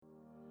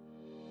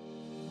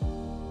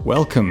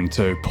Welcome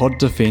to Pod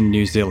Defend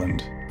New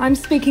Zealand. I'm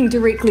speaking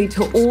directly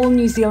to all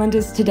New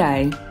Zealanders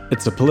today.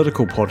 It's a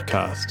political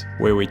podcast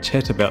where we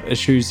chat about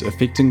issues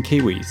affecting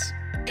Kiwis.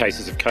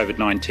 Cases of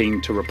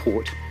COVID-19 to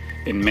report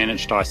in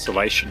managed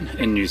isolation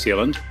in New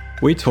Zealand.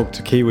 We talk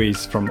to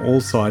Kiwis from all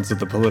sides of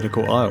the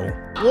political aisle.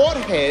 What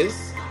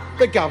has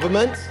the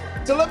government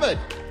delivered?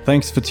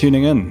 Thanks for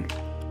tuning in.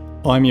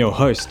 I'm your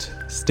host,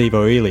 Steve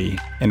O'Ely,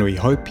 and we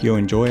hope you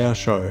enjoy our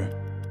show.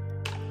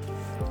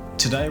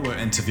 Today we're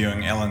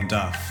interviewing Alan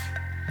Duff.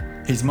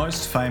 He's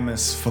most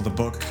famous for the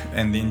book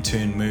and then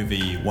turned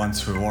movie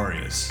Once Were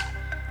Warriors.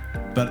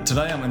 But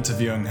today I'm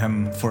interviewing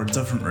him for a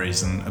different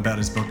reason about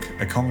his book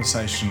A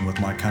Conversation with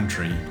My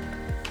Country.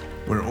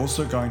 We're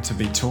also going to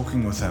be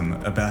talking with him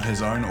about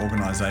his own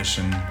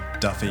organisation,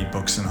 Duffy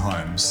Books and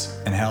Homes,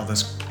 and how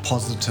this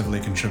positively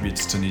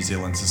contributes to New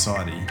Zealand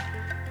society.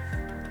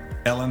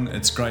 Alan,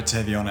 it's great to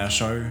have you on our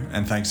show,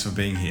 and thanks for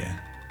being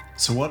here.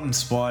 So what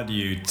inspired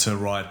you to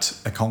write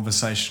A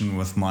Conversation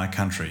with My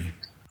Country?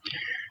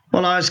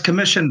 Well, I was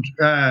commissioned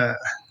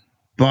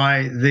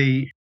by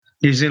the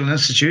New Zealand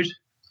Institute,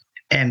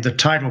 and the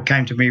title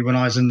came to me when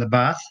I was in the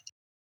bath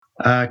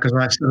because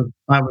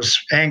I was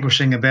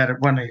anguishing about it.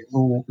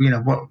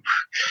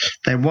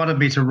 They wanted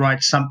me to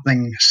write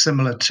something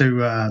similar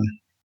to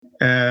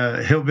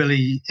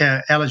Hillbilly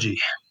Elegy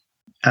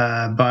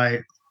by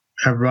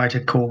a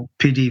writer called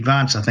P.D.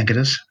 Vance, I think it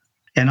is.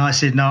 And I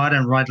said, no, I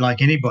don't write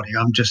like anybody.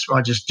 I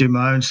just do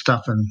my own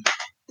stuff. And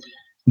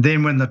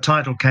then when the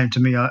title came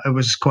to me, it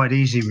was quite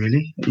easy,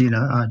 really.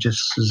 I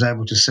just was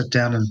able to sit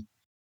down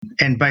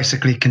and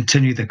basically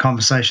continue the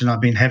conversation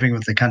I've been having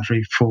with the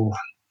country for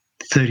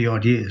 30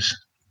 odd years.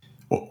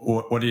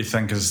 What do you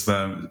think is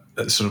the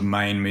sort of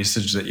main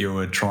message that you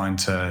were trying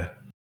to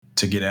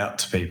get out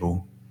to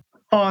people?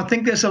 Oh, I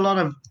think there's a lot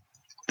of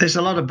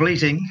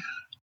bleating,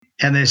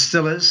 and there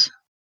still is.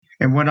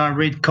 And when I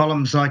read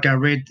columns like I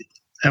read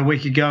a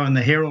week ago in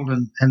the Herald,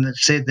 and it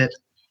said that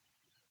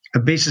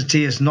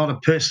obesity is not a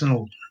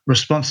personal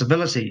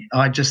responsibility,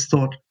 I just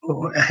thought,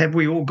 have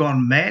we all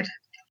gone mad?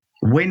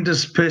 When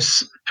does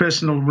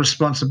personal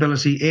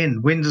responsibility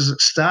end? When does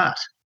it start?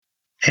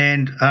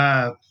 And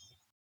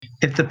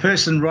if the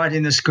person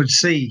writing this could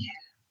see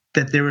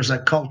that there is a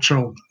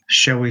cultural,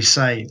 shall we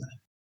say,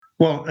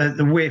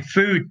 where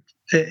food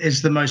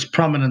is the most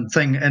prominent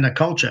thing in a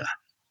culture,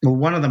 or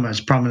one of the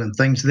most prominent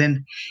things,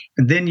 then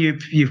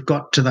you've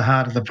got to the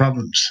heart of the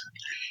problems.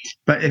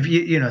 But if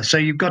so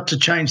you've got to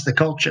change the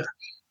culture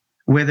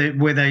where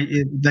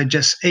they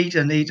just eat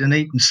and eat and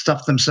eat and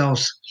stuff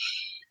themselves.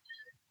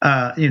 They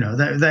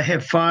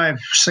have 5-6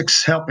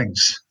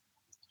 helpings.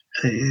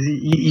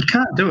 You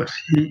can't do it.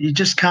 You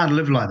just can't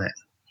live like that.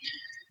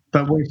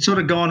 But we've sort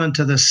of gone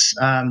into this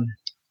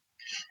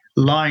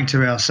lying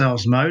to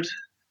ourselves mode,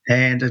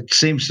 and it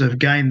seems to have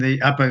gained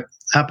the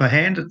upper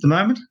hand at the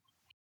moment.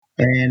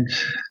 And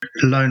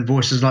lone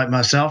voices like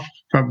myself,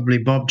 probably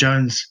Bob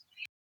Jones,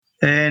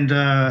 and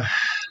a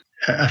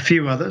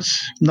few others,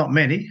 not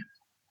many,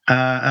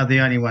 are the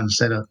only ones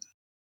that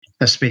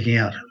are speaking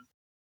out.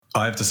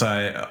 I have to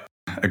say, I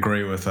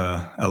agree with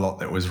a lot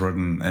that was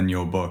written in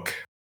your book.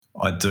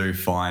 I do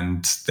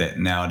find that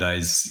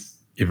nowadays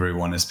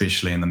everyone,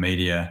 especially in the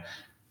media,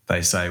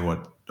 they say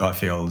what I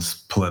feel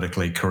is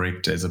politically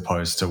correct as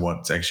opposed to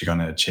what's actually going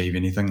to achieve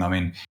anything. I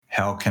mean,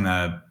 how can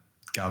a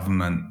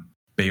government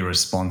be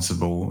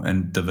responsible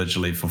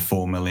individually for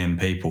 4 million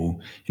people?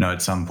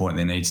 At some point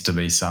there needs to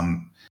be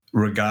some,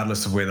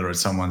 regardless of whether it's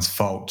someone's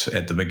fault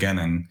at the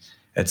beginning,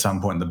 at some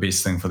point the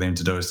best thing for them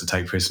to do is to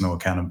take personal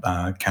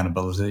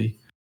accountability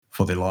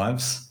for their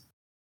lives.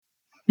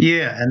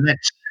 Yeah, and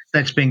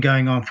that's been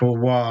going on for a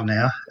while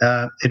now.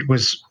 It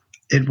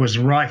was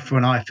rife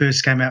when I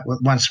first came out with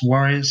Once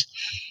Warriors.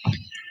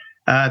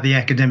 The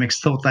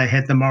academics thought they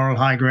had the moral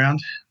high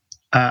ground.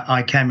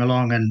 I came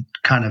along and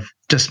kind of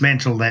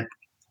dismantled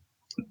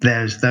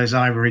those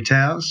ivory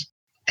towers,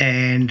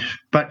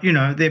 but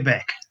they're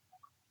back.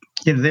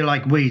 They're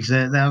like weeds.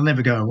 They'll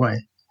never go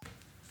away.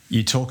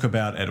 You talk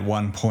about at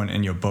one point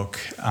in your book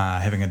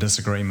having a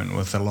disagreement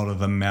with a lot of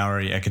the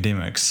Maori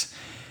academics.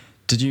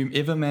 Did you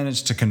ever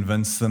manage to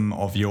convince them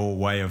of your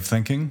way of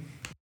thinking?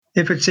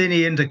 If it's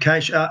any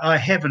indication, I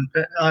haven't.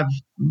 I've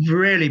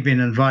rarely been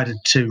invited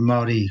to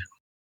Māori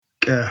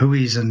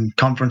huis and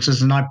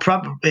conferences, and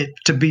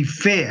to be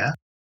fair,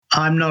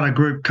 I'm not a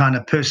group kind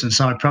of person,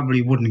 so I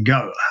probably wouldn't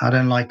go. I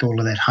don't like all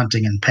of that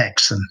hunting in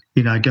packs and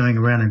going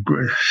around in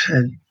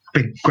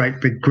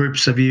great big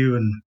groups of you.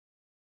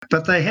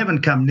 But they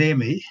haven't come near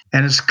me,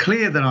 and it's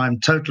clear that I'm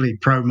totally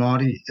pro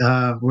Māori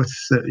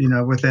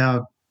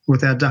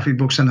with our Duffy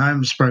Books and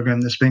Homes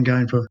program that's been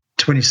going for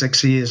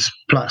 26 years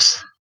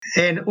plus.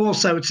 And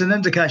also, it's an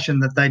indication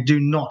that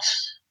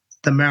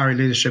the Maori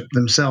leadership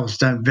themselves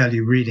don't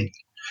value reading.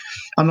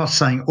 I'm not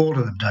saying all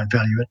of them don't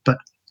value it, but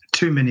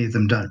too many of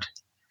them don't.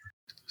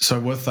 So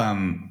with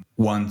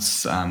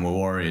Once Were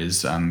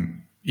Warriors,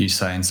 you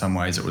say in some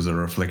ways it was a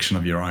reflection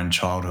of your own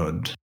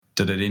childhood.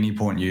 Did at any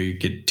point you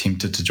get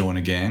tempted to join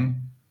a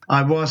gang?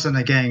 I was in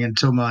a gang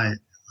until my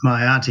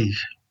auntie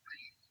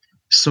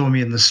saw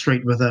me in the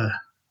street with a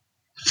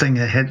thing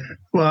I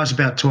was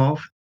about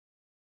 12,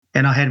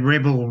 and I had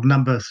Rebel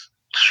number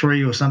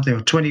 3 or something,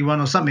 or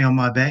 21 or something on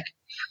my back.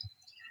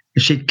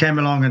 And she came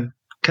along and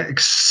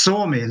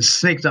saw me and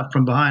sneaked up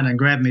from behind and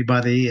grabbed me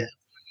by the ear,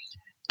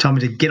 told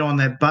me to get on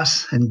that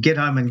bus and get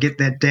home and get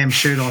that damn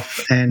shirt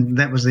off, and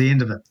that was the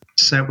end of it.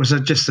 So it was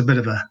just a bit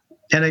of a...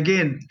 And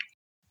again,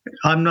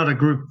 I'm not a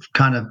group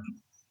kind of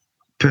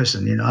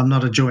person, I'm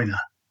not a joiner.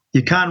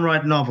 You can't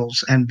write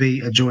novels and be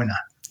a joiner.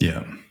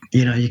 Yeah.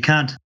 You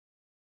can't.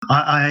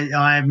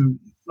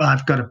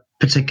 I've got a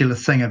particular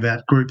thing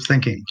about group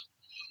thinking.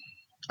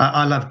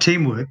 I love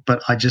teamwork,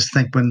 but I just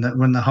think when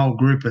the whole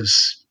group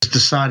is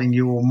deciding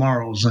your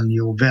morals and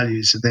your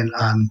values, then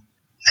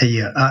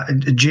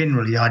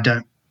generally I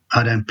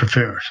don't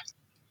prefer it.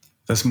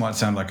 This might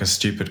sound like a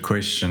stupid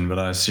question, but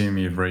I assume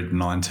you've read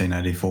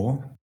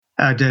 1984?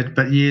 I did,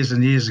 but years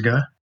and years ago.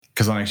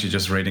 Because I'm actually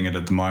just reading it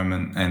at the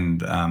moment, and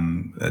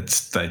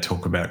they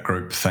talk about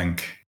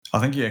groupthink. I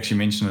think you actually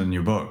mentioned it in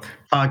your book.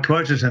 I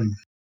quoted him.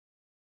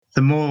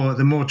 The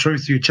more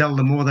truth you tell,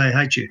 the more they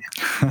hate you.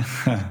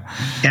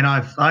 And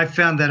I've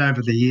found that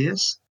over the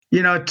years.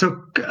 It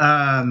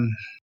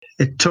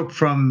took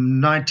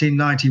from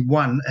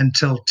 1991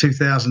 until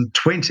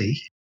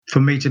 2020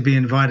 for me to be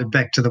invited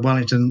back to the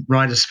Wellington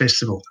Writers'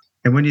 Festival.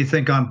 And when you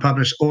think I'm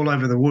published all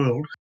over the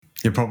world...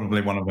 You're probably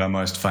one of our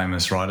most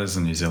famous writers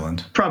in New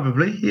Zealand.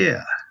 Probably,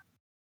 yeah.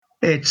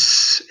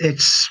 It's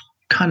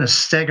kind of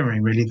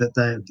staggering, really,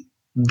 that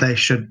they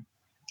should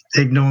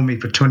ignore me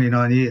for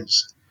 29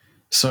 years.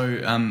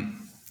 So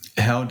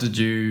how did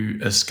you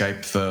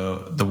escape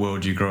the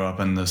world you grew up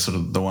in,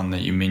 the one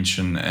that you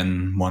mentioned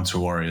in Once Were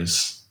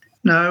Warriors?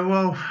 No,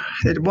 well,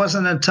 it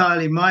wasn't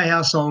entirely... My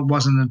household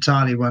wasn't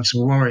entirely Once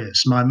Were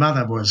Warriors. My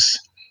mother was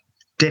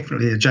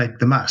definitely a Jake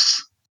the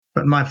Muss.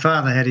 But my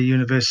father had a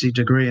university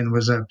degree and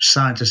was a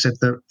scientist at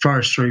the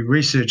Forestry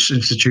Research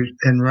Institute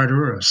in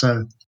Rotorua.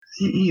 So,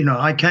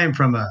 I came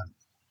from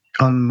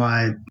on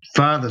my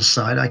father's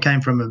side, I came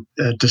from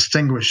a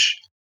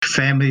distinguished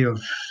family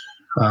of,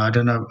 I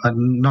don't know,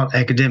 not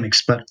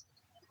academics, but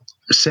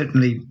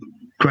certainly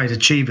great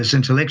achievers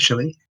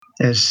intellectually,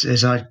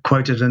 as I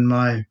quoted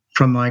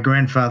from my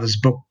grandfather's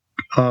book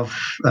of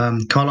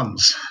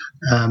columns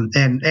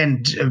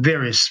and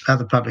various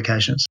other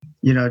publications.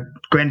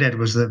 Granddad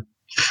was the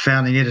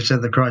founding editor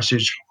of the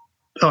Christchurch.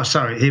 Oh,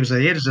 sorry, he was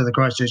the editor of the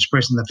Christchurch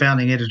Press and the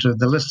founding editor of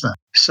the Listener.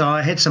 So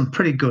I had some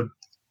pretty good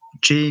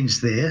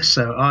genes there.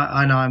 So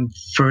I'm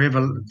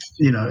forever,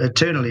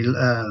 eternally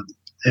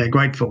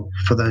grateful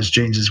for those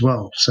genes as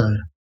well. So it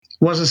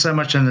wasn't so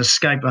much an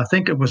escape. I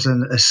think it was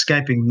an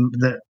escaping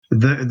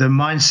the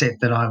mindset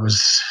that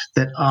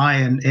I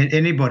and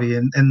anybody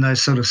in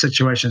those sort of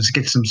situations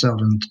gets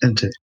themselves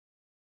into.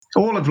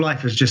 All of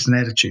life is just an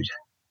attitude.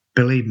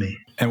 Believe me.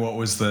 And what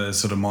was the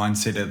sort of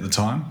mindset at the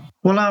time?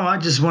 Well, no, I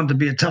just wanted to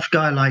be a tough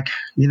guy like,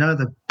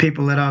 the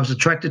people that I was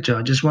attracted to.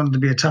 I just wanted to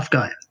be a tough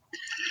guy.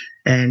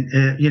 And,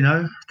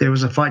 there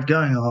was a fight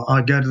going,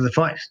 I'd go to the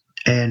fight.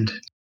 And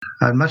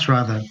I'd much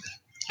rather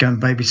go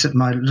and babysit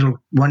my little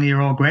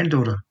 1-year-old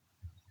granddaughter,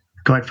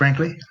 quite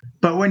frankly.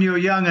 But when you're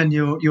young and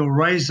you're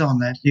raised on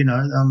that,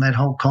 on that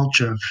whole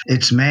culture of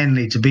it's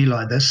manly to be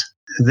like this,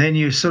 then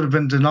you're sort of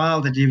in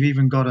denial that you've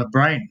even got a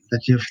brain,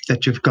 that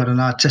you've got an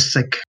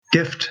artistic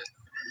gift.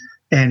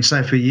 And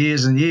so for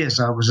years and years,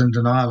 I was in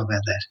denial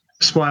about that.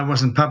 That's why I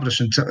wasn't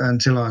published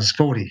until I was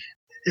 40.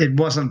 It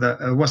wasn't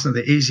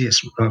the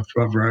easiest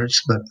of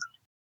roads, but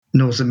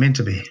nor was it meant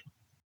to be.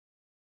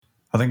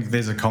 I think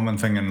there's a common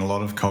thing in a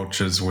lot of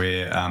cultures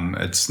where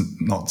it's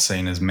not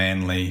seen as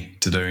manly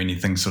to do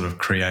anything sort of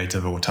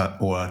creative or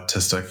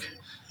artistic.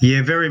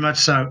 Yeah, very much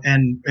so.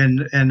 And in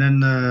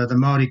the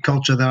Māori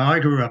culture that I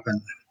grew up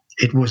in,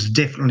 it was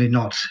definitely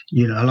not.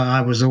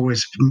 I was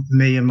always,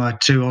 me and my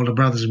 2 older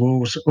brothers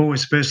were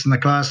always first in the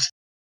class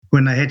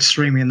when they had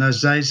streaming in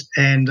those days.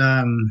 And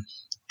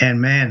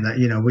man,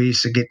 we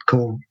used to get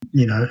called,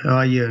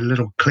 oh, you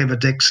little clever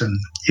dicks, and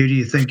who do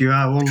you think you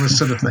are? All this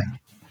sort of thing.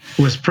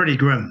 It was pretty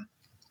grim.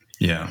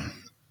 Yeah.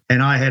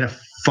 And I had a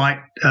fight.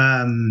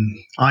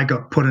 I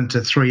got put into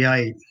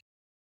 3A.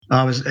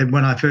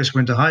 When I first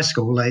went to high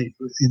school,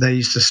 they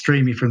used to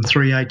stream me from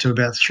 3A to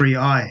about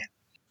 3I.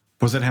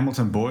 Was it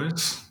Hamilton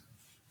Boys?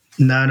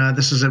 No,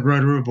 this is at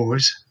Rotorua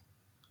Boys.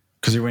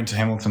 Because you went to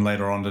Hamilton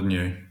later on, didn't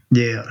you?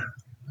 Yeah.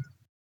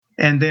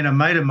 And then a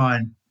mate of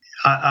mine,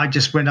 I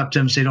just went up to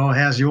him and said, oh,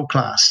 how's your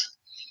class?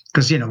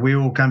 Because, we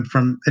all come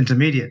from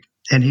intermediate.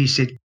 And he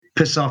said,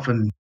 piss off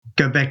and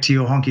go back to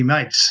your honky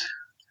mates.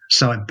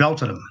 So I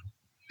belted him.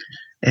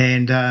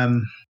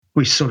 And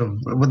we sort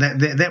of,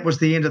 that was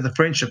the end of the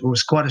friendship. It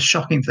was quite a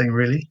shocking thing,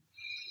 really.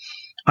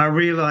 I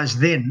realised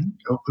then,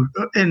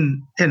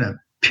 in a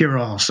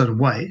puerile sort of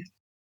way,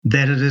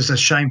 that it is a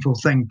shameful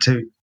thing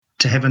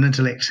to have an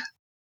intellect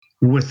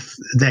with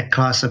that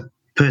class of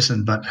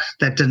person, but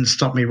that didn't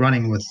stop me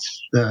running with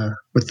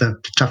the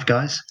tough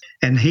guys.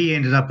 And he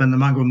ended up in the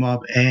mongrel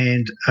mob,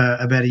 and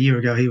about a year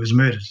ago he was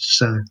murdered.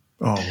 So,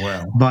 oh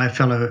wow, by a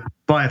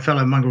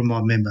fellow mongrel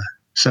mob member.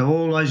 So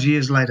all those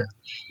years later,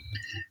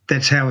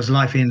 that's how his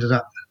life ended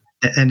up.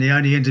 and the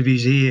only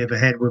interviews he ever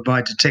had were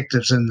by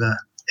detectives in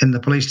the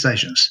police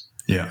stations.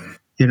 Yeah.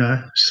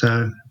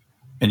 So.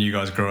 And you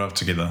guys grew up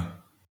together?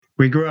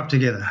 We grew up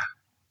together.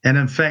 And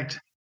in fact,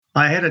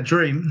 I had a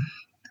dream.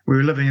 We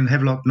were living in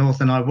Havelock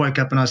North, and I woke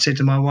up and I said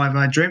to my wife,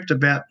 I dreamt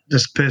about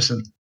this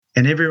person,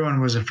 and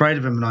everyone was afraid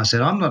of him. And I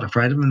said, I'm not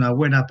afraid of him. And I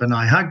went up and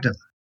I hugged him.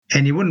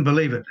 And you wouldn't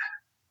believe it.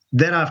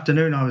 That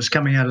afternoon, I was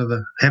coming out of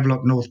the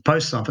Havelock North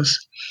post office,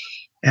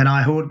 and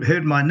I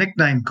heard my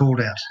nickname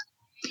called out,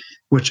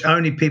 which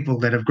only people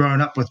that have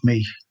grown up with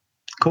me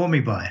call me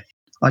by.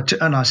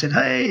 And I said,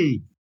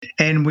 hey,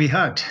 and we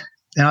hugged.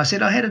 And I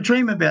said, I had a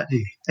dream about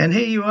you, and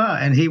here you are.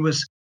 And he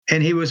was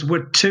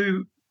with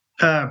two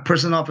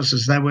prison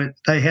officers.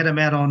 They had him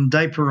out on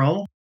day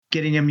parole,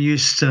 getting him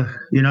used to,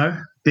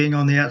 being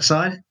on the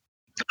outside,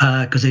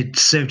 because he'd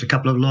served a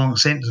couple of long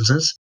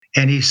sentences.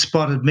 And he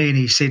spotted me and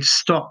he said,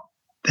 stop,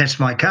 that's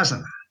my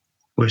cousin.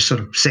 We're sort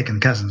of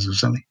second cousins or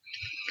something.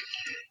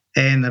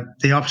 And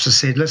the officer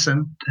said,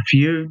 listen, if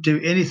you do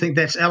anything,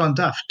 that's Alan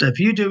Duff. If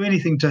you do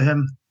anything to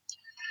him,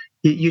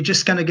 you're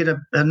just going to get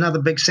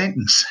another big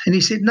sentence. And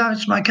he said, no,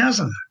 it's my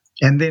cousin.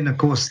 And then, of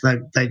course,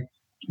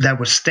 they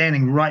were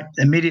standing right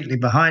immediately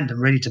behind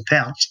him, ready to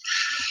pounce.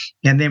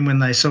 And then when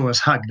they saw us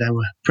hug, they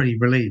were pretty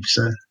relieved.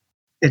 So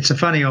it's a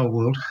funny old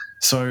world.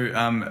 So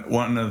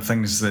one of the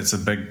things that's a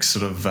big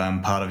sort of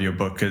part of your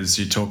book is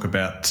you talk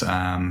about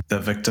the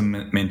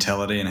victim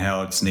mentality and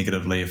how it's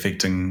negatively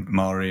affecting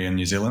Māori in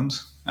New Zealand.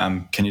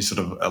 Can you sort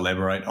of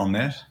elaborate on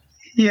that?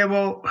 Yeah,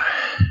 well,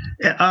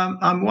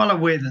 I'm well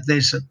aware that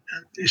there's,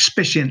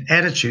 especially in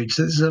attitudes,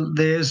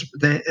 there is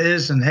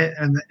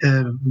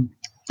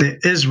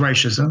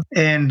racism,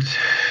 and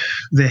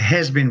there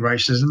has been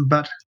racism,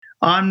 but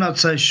I'm not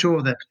so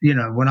sure that,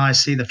 when I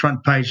see the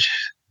front page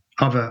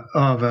of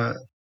a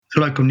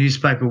local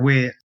newspaper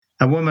where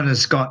a woman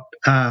has got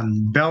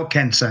bowel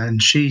cancer and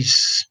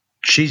she's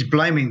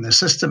blaming the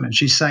system, and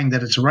she's saying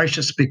that it's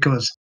racist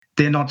because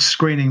they're not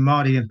screening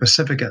Māori in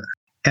Pacifica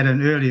at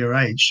an earlier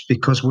age,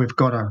 because we've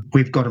got a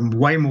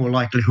way more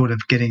likelihood of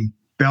getting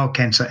bowel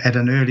cancer at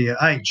an earlier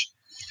age.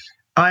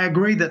 I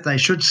agree that they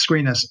should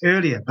screen us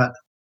earlier, but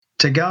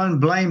to go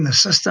and blame the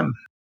system,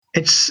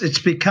 it's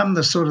become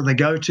the sort of the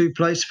go-to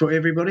place for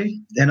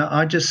everybody. And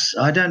I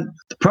don't.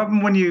 The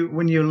problem when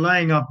you're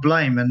laying off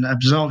blame and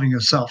absolving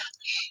yourself,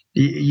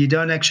 you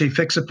don't actually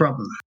fix a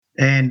problem.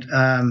 And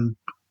I'm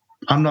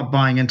not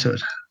buying into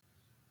it.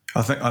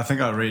 I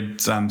think I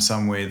read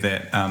somewhere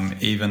that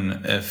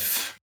even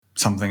if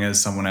something is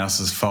someone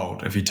else's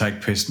fault, if you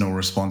take personal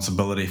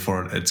responsibility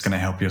for it, it's going to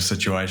help your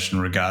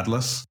situation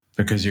regardless,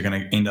 because you're going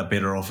to end up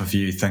better off if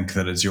you think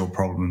that it's your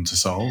problem to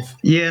solve.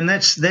 Yeah, and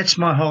that's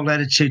my whole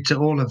attitude to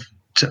all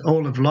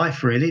of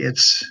life, really.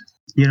 It's,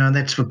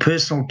 that's for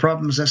personal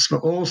problems, that's for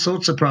all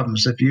sorts of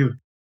problems. If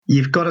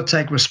you've got to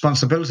take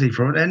responsibility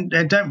for it,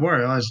 and don't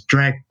worry, I was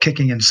dragged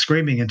kicking and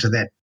screaming into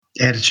that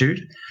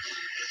attitude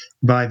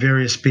by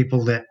various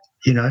people that,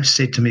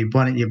 said to me,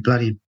 why don't you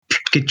bloody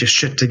get your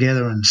shit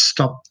together and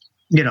stop.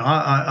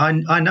 I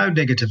know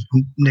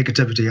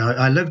negativity.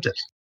 I lived it.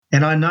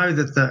 And I know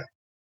that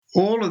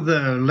all of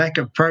the lack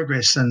of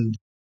progress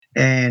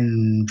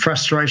and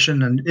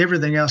frustration and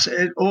everything else,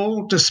 it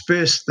all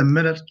dispersed the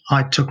minute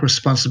I took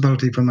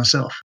responsibility for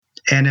myself.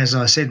 And as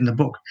I said in the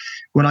book,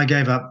 when I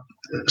gave up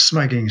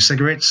smoking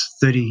cigarettes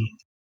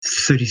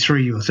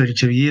 33 or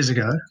 32 years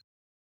ago,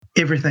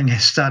 everything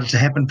has started to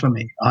happen for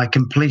me. I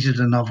completed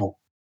a novel.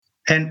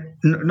 And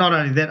not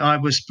only that, I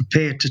was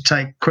prepared to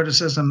take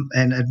criticism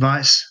and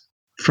advice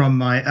from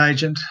my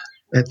agent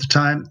at the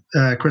time,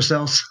 Chris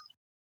Else.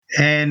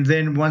 And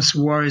then once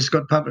Warriors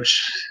got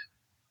published,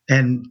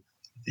 and,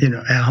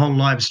 our whole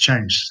lives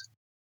changed.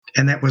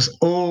 And that was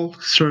all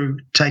through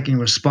taking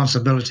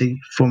responsibility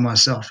for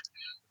myself.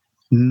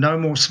 No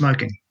more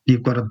smoking.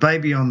 You've got a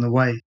baby on the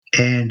way,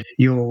 and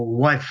your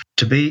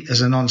wife-to-be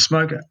is a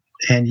non-smoker,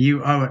 and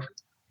you owe it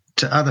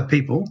to other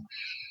people.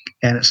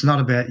 And it's not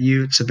about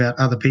you, it's about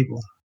other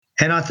people.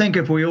 And I think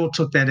if we all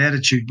took that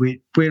attitude,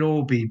 we'd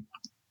all be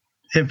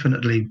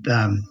infinitely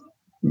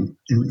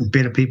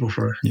better people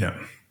for it. Yeah.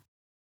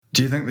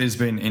 Do you think there's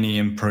been any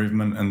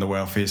improvement in the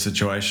welfare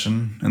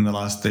situation in the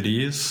last 30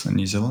 years in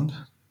New Zealand?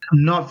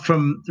 Not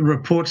from the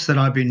reports that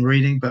I've been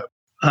reading, but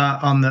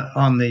on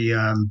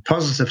the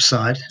positive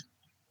side,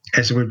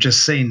 as we've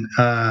just seen,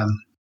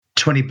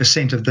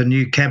 20% of the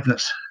new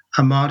cabinet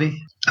are Māori,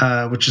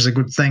 which is a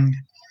good thing.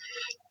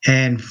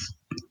 And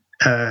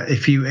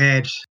if you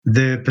add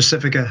the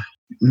Pacifica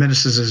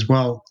ministers as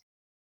well,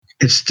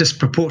 it's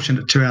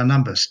disproportionate to our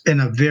numbers in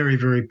a very,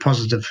 very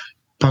positive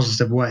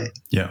way.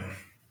 Yeah.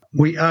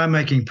 We are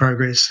making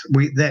progress.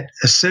 That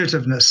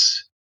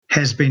assertiveness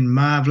has been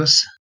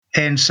marvellous.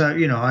 And so,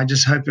 I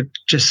just hope it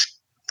just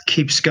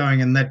keeps going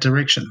in that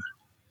direction.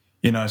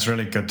 It's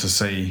really good to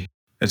see.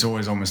 It's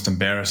always almost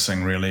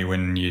embarrassing, really,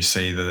 when you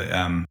see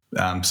the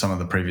some of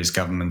the previous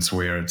governments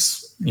where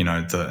it's,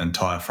 the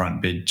entire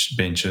front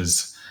bench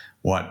is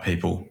white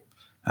people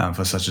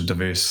for such a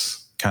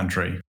diverse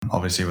country,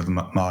 obviously with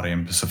Māori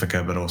and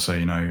Pacifica, but also,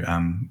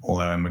 all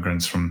our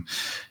immigrants from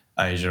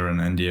Asia and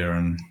India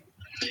and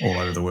all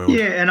over the world.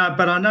 Yeah,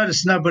 but I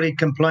noticed nobody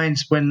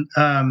complains when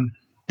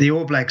the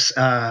All Blacks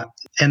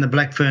and the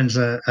Black Ferns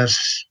are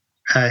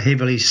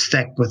heavily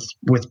stacked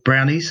with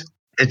brownies.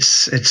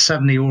 It's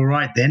suddenly all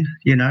right then,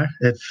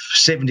 if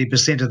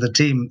 70% of the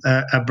team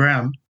are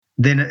brown,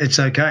 then it's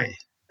okay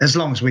as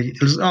long as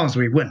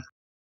we win.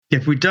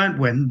 If we don't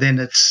win, then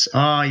it's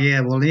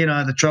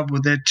the trouble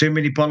with there are too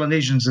many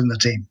Polynesians in the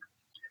team.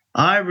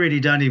 I really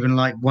don't even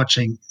like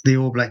watching the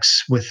All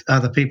Blacks with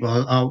other people.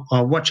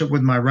 I'll watch it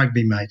with my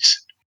rugby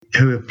mates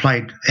who have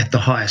played at the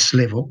highest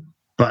level,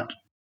 but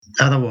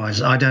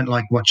otherwise I don't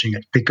like watching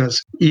it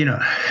because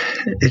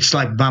it's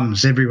like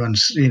bums.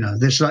 Everyone's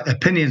there's like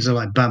opinions are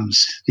like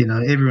bums.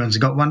 Everyone's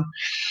got one,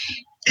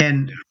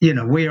 and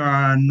we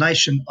are a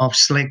nation of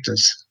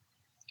selectors,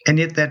 and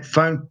yet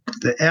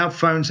our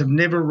phones have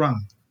never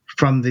rung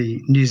from the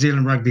New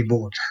Zealand Rugby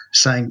Board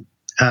saying,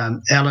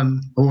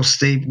 Alan or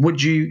Steve,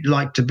 would you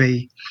like to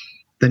be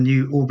the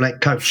new All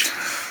Black coach?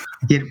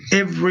 Yet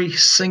every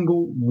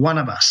single one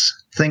of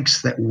us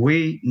thinks that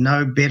we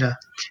know better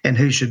and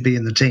who should be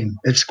in the team.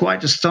 It's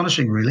quite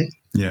astonishing, really.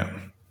 Yeah.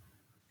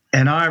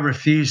 And I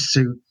refuse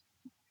to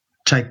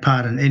take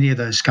part in any of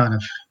those kind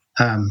of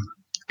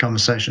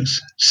conversations.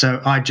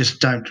 So I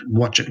just don't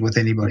watch it with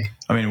anybody.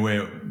 I mean,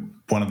 we're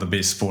one of the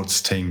best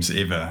sports teams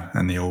ever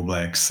in the All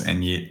Blacks,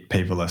 and yet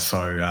people are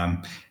so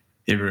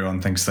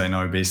everyone thinks they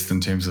know best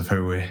in terms of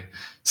who we're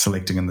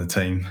selecting in the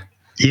team.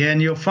 Yeah,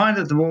 and you'll find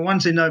that the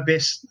ones who know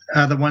best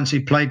are the ones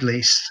who played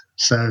least.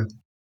 So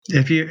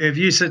if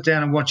you sit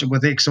down and watch it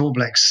with ex-All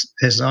Blacks,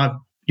 as I've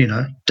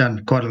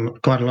done quite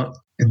a lot,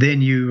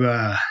 then you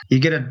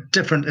get a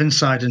different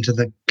insight into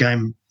the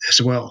game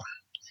as well.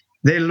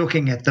 They're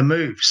looking at the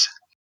moves.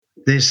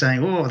 They're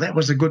saying, "Oh, that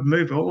was a good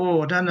move."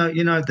 "Oh, I don't know,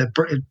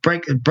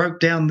 it broke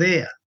down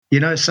there.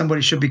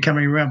 Somebody should be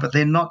coming around," but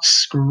they're not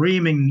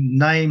screaming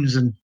names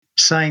and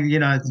saying,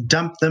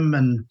 dump them.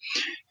 And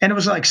it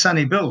was like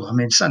Sonny Bill. I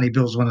mean, Sonny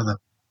Bill's one of the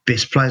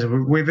best players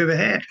we've ever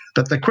had,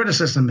 but the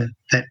criticism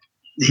that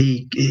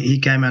he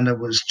came under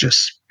was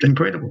just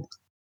incredible.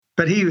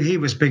 But he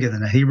was bigger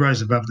than that. He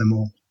rose above them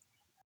all.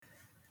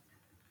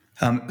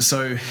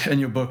 So in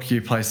your book,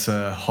 you place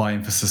a high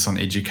emphasis on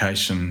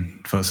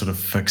education for sort of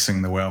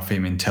fixing the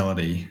welfare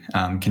mentality.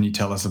 Can you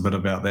tell us a bit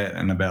about that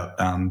and about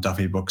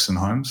Duffy Books and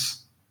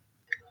Homes?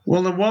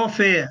 Well, the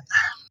welfare,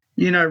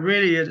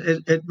 really,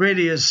 it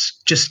really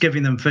is just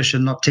giving them fish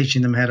and not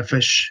teaching them how to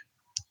fish.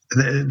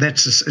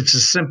 It's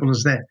as simple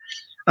as that.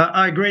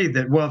 I agree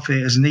that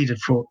welfare is needed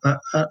for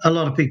a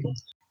lot of people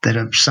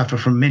that suffer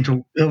from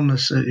mental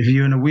illness, if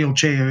you're in a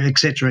wheelchair,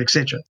 etc.,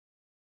 etc.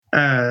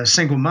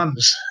 Single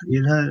mums,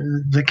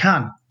 they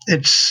can't.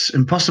 It's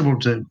impossible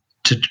to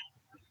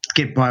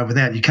get by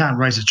without. You can't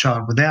raise a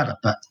child without it.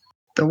 But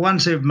the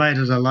ones who've made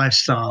it a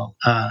lifestyle,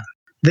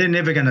 they're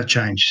never going to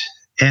change.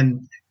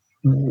 And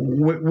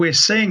we're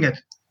seeing it.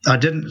 I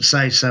didn't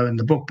say so in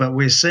the book, but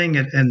we're seeing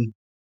it in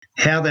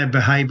how they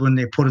behave when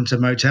they're put into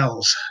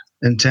motels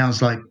in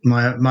towns like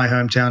my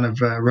hometown of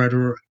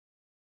Rotorua.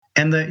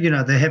 And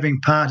they're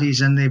having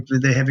parties and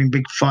they're having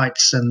big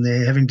fights and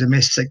they're having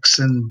domestics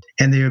and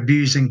they're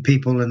abusing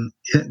people, and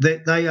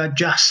they're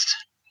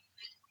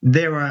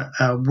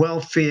a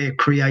welfare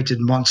created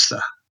monster,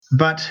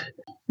 but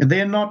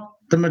they're not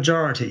the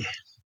majority.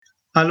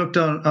 I looked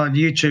on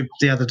YouTube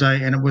the other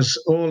day, and it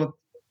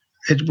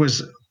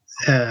was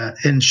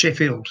in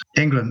Sheffield,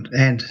 England,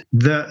 and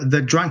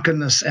the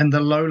drunkenness and the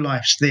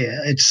lowlifes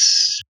there.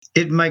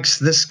 It makes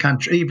this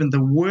country, even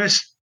the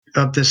worst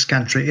of this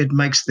country, it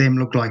makes them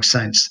look like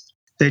saints.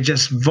 They're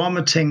just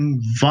vomiting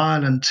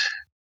violent,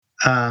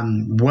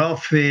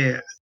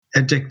 welfare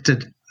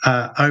addicted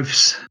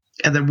oafs,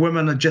 and the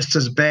women are just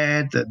as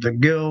bad. The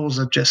girls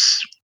are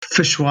just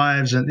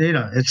fishwives, and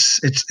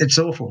it's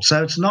awful.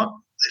 So it's not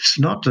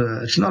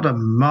a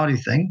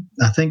Māori thing.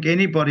 I think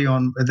anybody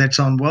that's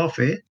on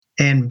welfare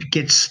and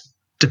gets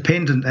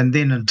dependent and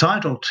then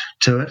entitled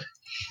to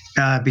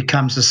it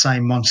becomes the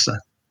same monster.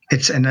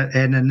 It's an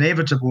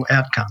inevitable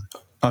outcome.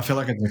 I feel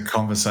like it's a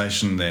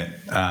conversation that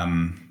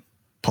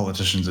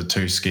politicians are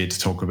too scared to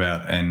talk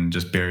about and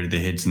just bury their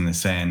heads in the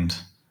sand,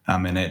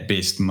 and at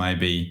best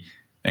maybe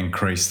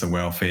increase the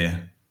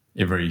welfare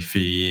every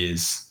few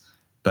years,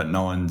 but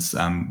no one's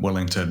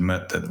willing to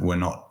admit that we're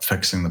not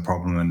fixing the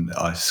problem. And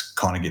I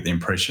kind of get the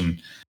impression,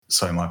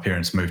 so my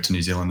parents moved to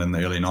New Zealand in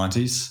the early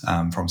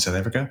 90s from South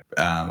Africa.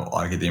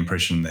 I get the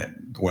impression that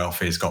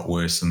welfare's got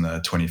worse in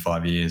the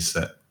 25 years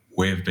that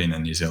we've been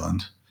in New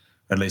Zealand.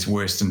 At least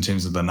worse in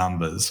terms of the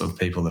numbers of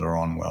people that are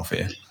on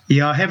welfare.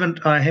 Yeah, I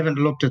haven't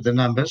looked at the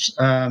numbers.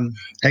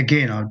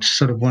 Again, I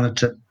sort of wanted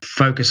to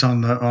focus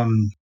on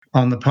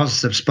the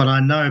positives, but I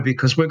know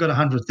because we've got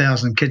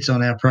 100,000 kids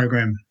on our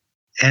program,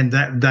 and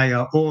that they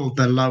are all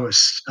the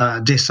lowest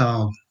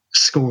decile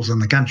schools in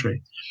the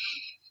country.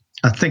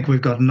 I think we've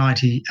got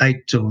 98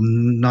 or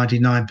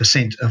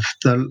 99% of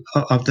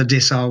the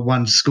decile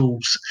 1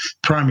 schools,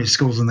 primary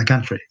schools in the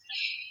country.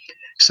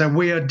 So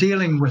we are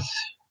dealing with.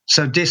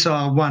 So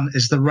decile 1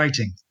 is the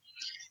rating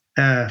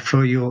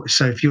for your.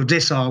 So if you're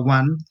decile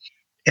 1,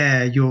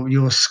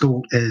 your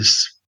school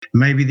is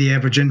maybe the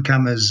average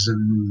income is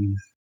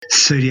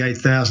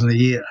 $38,000 a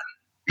year.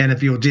 And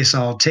if you're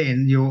decile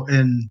 10, you're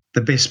in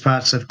the best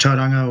parts of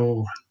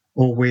Tauranga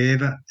or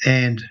wherever,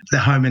 and the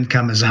home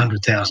income is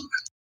 100,000.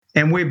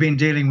 And we've been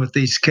dealing with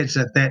these kids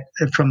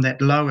from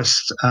that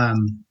lowest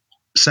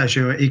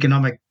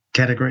socioeconomic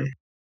category,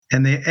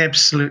 and they're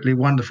absolutely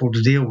wonderful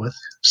to deal with.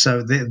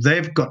 So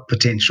they've got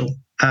potential,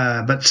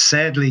 but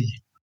sadly,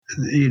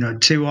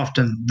 too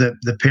often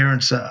the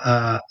parents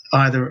are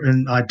either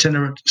in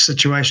itinerant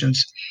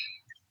situations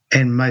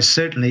and most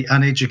certainly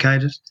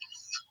uneducated.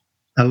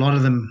 A lot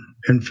of them,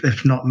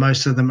 if not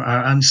most of them,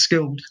 are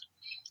unskilled.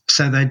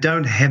 So they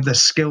don't have the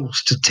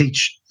skills to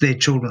teach their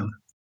children.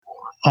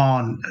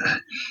 On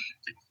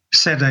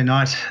Saturday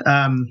night,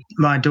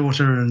 my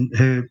daughter and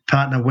her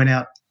partner went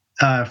out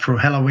for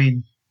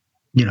Halloween,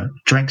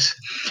 drinks,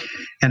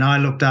 and I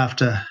looked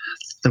after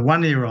the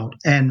 1-year-old.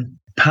 And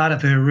part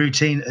of her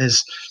routine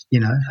is,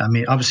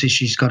 obviously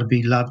she's got to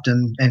be loved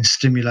and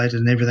stimulated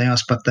and everything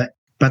else, but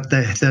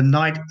the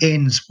night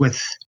ends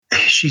with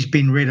she's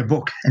been read a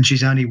book and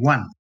she's only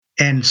 1.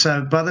 And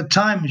so by the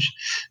time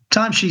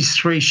she's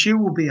 3, she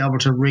will be able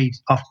to read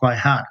off by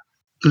heart,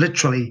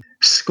 literally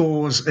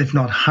scores, if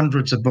not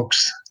hundreds of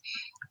books,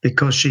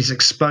 because she's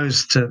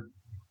exposed to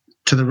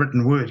the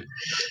written word.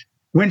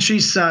 When she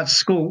starts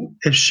school,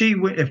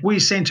 if we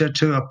sent her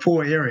to a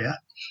poor area,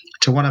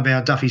 to one of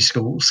our Duffy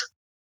schools,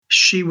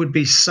 she would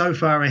be so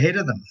far ahead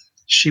of them.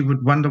 She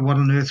would wonder what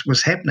on earth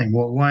was happening.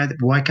 Well,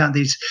 why can't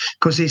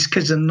because these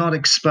kids are not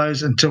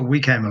exposed until we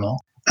came along.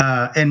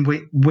 And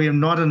we're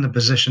not in the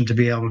position to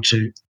be able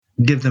to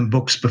give them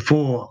books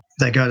before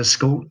they go to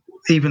school,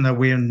 even though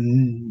we're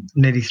in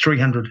nearly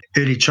 300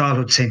 early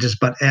childhood centres,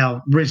 but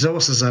our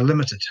resources are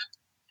limited.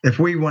 If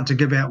we want to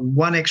give out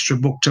one extra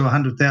book to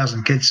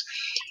 100,000 kids,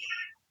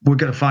 we're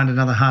going to find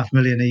another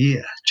 $500,000 a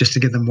year just to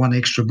give them one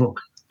extra book.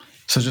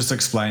 So just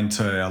explain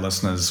to our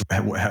listeners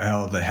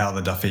how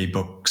the Duffy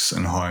Books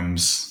and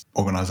Homes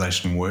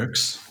organisation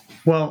works.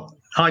 Well,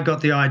 I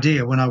got the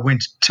idea when I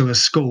went to a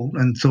school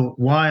and thought,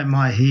 why am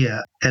I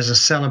here as a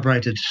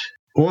celebrated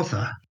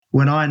author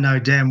when I know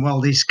damn well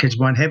these kids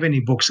won't have any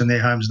books in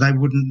their homes? They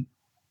wouldn't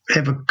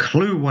have a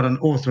clue what an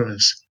author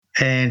is.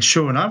 And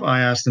sure enough,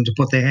 I asked them to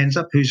put their hands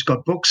up, who's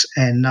got books,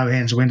 and no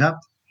hands went up.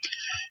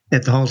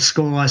 At the whole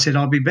school, I said,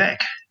 I'll be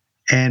back.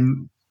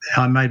 And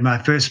I made my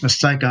first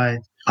mistake. I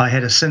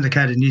had a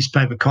syndicated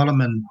newspaper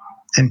column,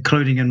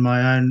 including in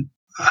my own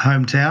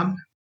hometown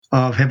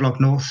of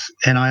Havelock North,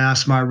 and I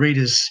asked my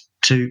readers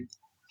to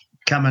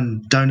come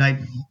and donate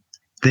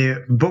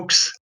their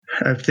books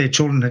if their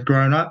children had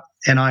grown up,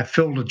 and I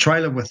filled a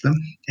trailer with them,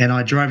 and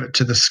I drove it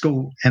to the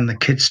school, and the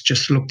kids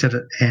just looked at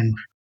it and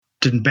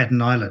didn't bat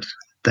an eyelid.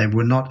 They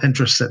were not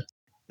interested.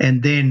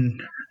 And then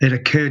it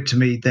occurred to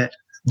me that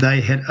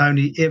they had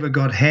only ever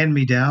got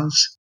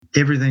hand-me-downs.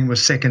 Everything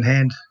was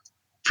secondhand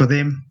for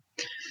them.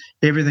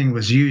 Everything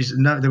was used.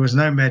 No, there was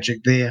no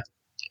magic there.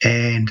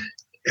 And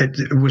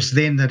it was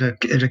then that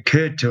it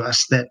occurred to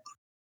us that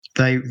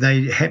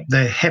they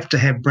have to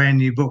have brand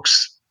new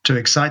books to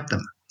excite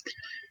them.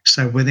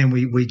 So then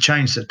we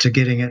changed it to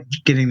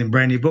getting them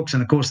brand new books.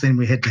 And of course, then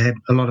we had to have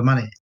a lot of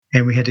money,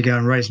 and we had to go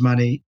and raise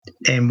money.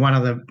 And one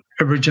of the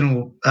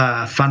original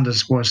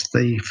funders was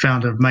the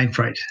founder of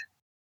Mainfreight,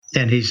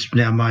 and he's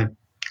now my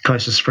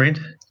closest friend.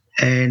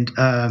 And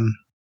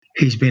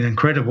he's been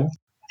incredible.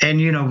 And,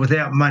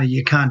 without money,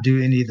 you can't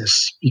do any of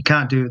this. You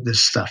can't do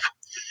this stuff.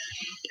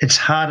 It's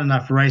hard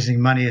enough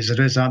raising money as it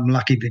is. I'm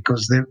lucky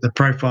because the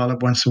profile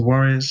at Once the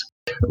Warriors,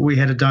 we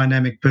had a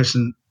dynamic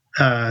person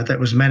that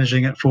was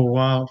managing it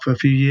for a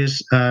few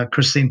years,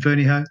 Christine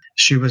Ferniho.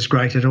 She was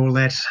great at all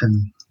that,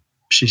 and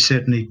she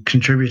certainly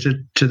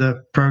contributed to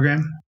the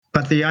program.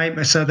 But the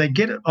aim, so they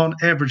get on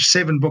average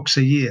 7 books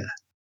a year,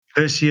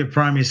 first year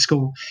primary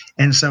school.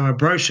 And so a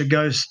brochure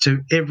goes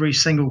to every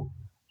single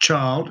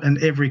child in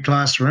every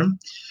classroom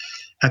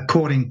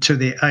according to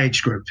their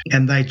age group,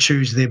 and they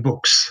choose their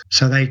books.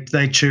 So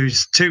they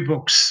choose 2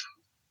 books,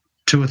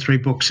 2 or 3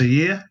 books a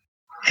year,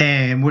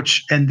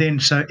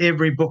 so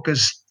every book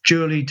is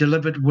duly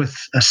delivered with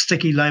a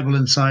sticky label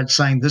inside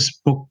saying this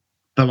book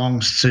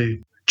belongs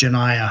to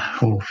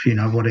Janaya or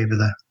whatever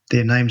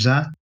their names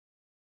are.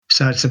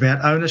 So it's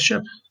about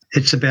ownership,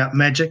 it's about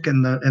magic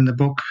in the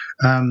book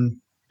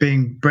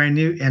being brand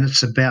new, and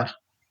it's about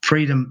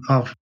freedom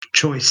of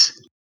choice.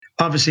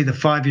 Obviously, the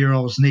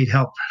 5-year-olds need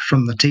help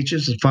from the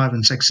teachers, the 5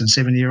 and 6 and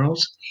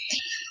 7-year-olds.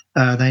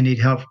 They need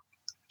help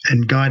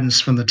and guidance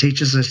from the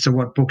teachers as to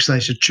what books they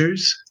should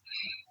choose.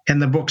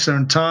 And the books are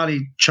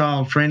entirely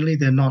child-friendly.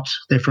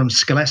 They're from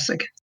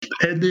Scholastic.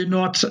 And they're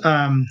not,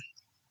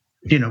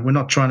 we're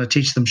not trying to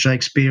teach them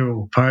Shakespeare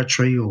or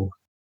poetry,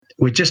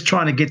 we're just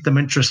trying to get them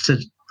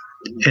interested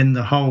in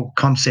the whole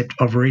concept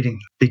of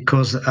reading,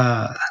 because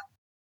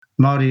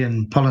Māori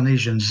and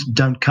Polynesians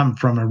don't come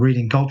from a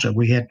reading culture.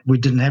 We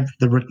didn't have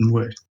the written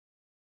word.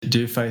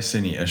 Do you face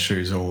any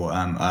issues or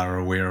are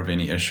aware of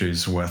any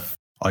issues with,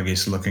 I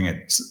guess, looking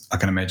at, I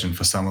can imagine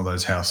for some of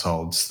those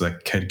households, the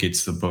kid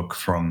gets the book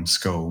from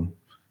school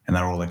and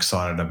they're all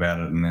excited about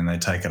it, and then they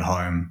take it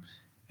home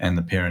and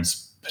the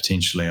parents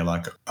potentially are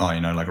like, oh,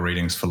 like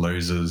readings for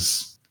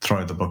losers,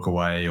 throw the book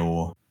away,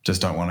 or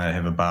just don't want to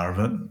have a bar of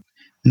it?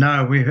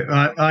 No,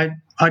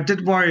 I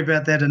did worry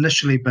about that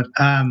initially, but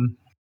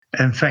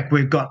in fact,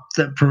 we've got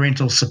the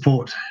parental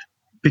support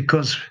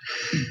because,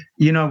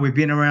 we've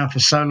been around for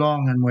so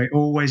long and we're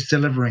always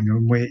delivering,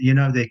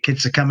 and their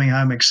kids are coming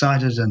home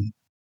excited and,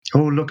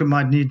 oh, look at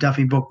my new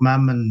Duffy book,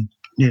 Mum, and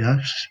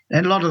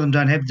a lot of them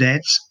don't have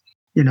dads.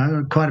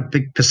 Quite a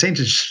big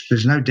percentage.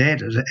 There's no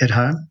dad at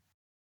home,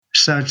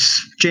 so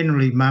it's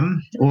generally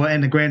Mum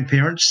and the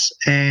grandparents,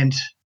 and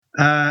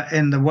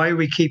the way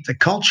we keep the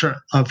culture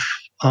of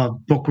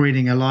book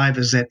reading alive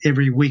is that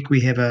every week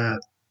we have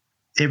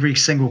every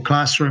single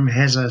classroom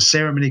has a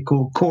ceremony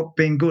called Court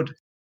Being Good,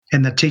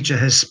 and the teacher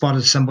has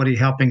spotted somebody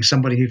helping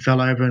somebody who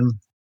fell over and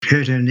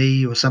hurt her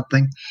knee or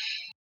something,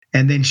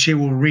 and then she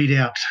will read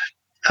out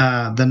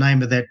the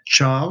name of that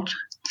child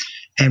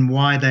and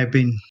why they've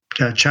been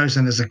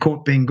chosen as a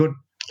Court Being Good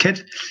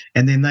kid,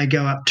 and then they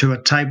go up to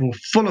a table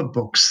full of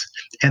books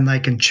and they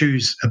can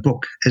choose a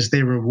book as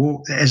their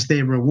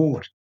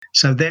reward.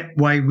 So that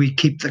way we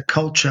keep the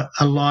culture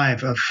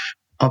alive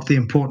of the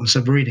importance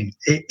of reading.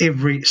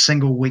 Every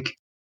single week,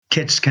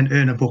 kids can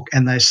earn a book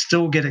and they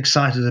still get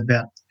excited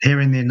about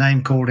hearing their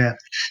name called out,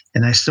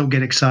 and they still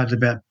get excited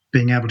about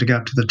being able to go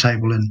up to the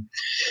table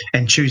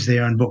and choose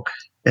their own book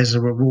as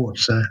a reward.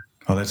 So,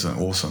 oh, that's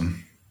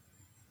awesome.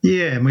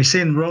 Yeah, and we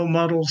send role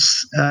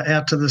models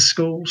out to the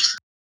schools.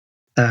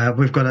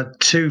 We've got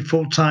 2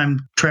 full-time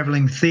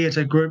travelling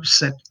theatre groups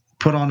that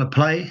put on a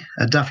play,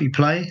 a Duffy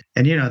play,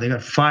 and they've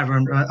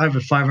got over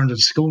 500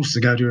 schools to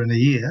go to in a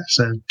year,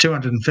 so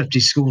 250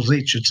 schools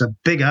each. It's a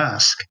big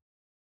ask.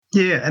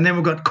 Yeah, and then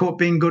we've got Court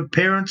Being Good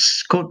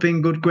parents, Court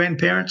Being Good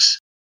grandparents.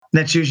 And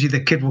that's usually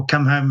the kid will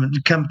come home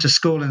and come to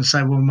school and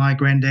say, well, my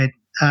granddad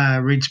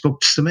reads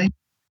books to me.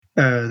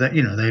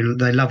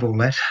 They love all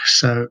that.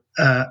 So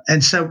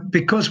so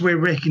because we're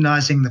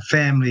recognising the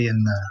family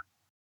and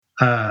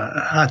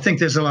I think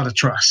there's a lot of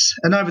trust.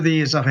 And over the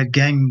years, I've had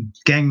gang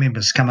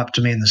members come up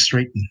to me in the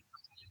street and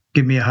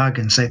give me a hug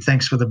and say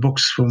thanks for the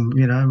books from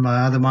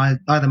either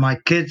my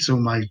kids or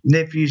my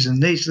nephews and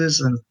nieces,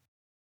 and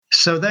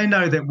so they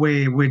know that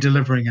we're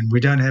delivering and we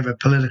don't have a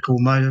political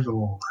motive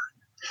or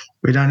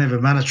we don't have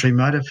a monetary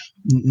motive.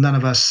 None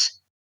of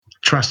us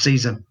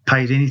trustees are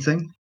paid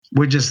anything.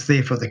 We're just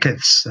there for the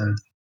kids. So.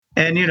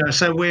 And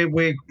so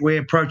we're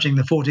approaching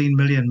the 14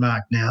 million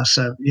mark now.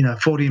 So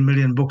 14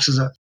 million books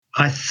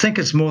I think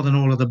it's more than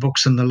all of the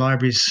books in the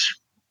libraries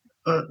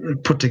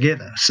put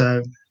together.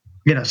 So,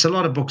 it's a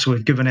lot of books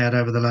we've given out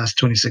over the last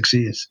 26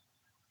 years.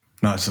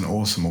 No, it's an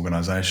awesome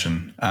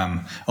organisation.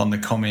 On the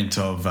comment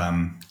of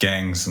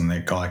gangs and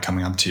that guy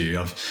coming up to you,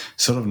 I've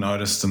sort of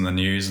noticed in the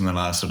news in the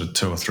last sort of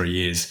 2 or 3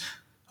 years,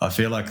 I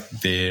feel like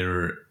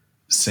there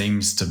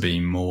seems to be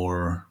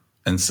more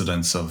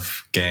incidents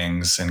of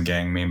gangs and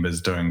gang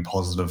members doing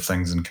positive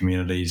things in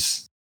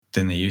communities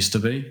than there used to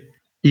be.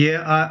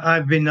 Yeah,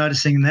 I've been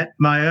noticing that.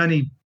 My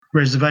only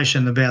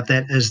reservation about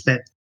that is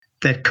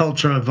that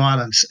culture of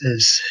violence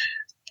is,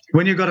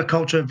 when you've got a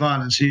culture of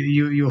violence,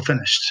 you're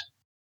finished.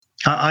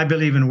 I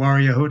believe in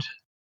warriorhood.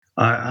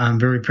 I'm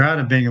very proud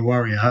of being a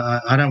warrior.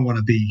 I don't want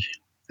to be,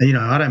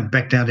 I don't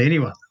back down to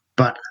anyone.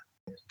 But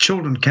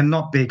children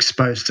cannot be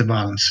exposed to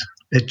violence.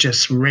 It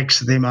just wrecks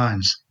their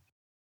minds.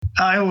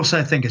 I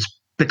also think it's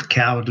a bit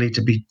cowardly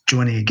to be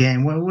joining a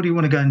gang. Well, what do you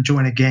want to go and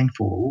join a gang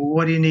for?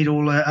 What do you need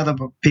all the other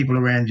people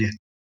around you?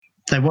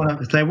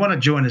 If they want to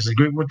join as a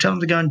group, well, tell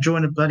them to go and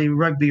join a bloody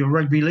rugby or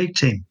rugby league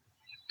team,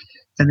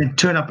 and then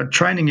turn up at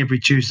training every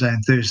Tuesday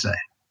and Thursday,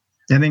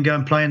 and then go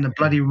and play in the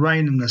bloody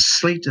rain and the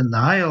sleet and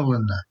the hail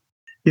and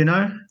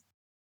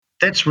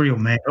that's real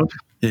manhood.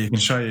 Yeah, you can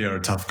show you're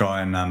a tough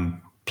guy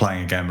and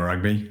playing a game of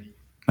rugby,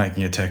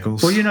 making your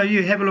tackles. Well,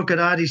 you have a look at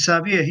Ardie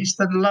Savea. He's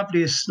the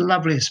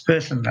loveliest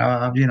person.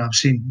 I've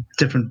seen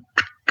different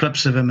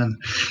clips of him, and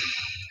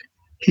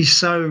he's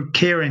so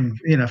caring,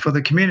 for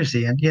the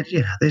community. And yet,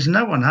 there's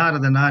no one harder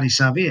than Ardie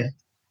Savea.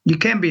 You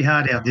can be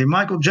hard out there.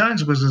 Michael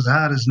Jones was as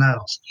hard as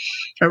nails.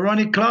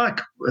 Ronnie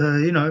Clark,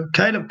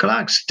 Caleb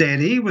Clark's dad,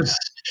 he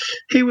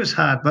was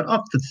hard, but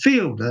off the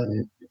field,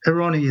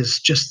 Ronnie is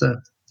just a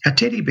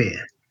teddy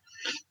bear.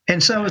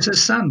 And so is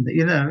his son,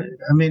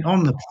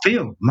 on the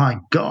field, my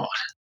God,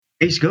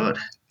 he's good.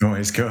 Oh,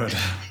 he's good.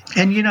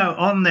 And,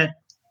 on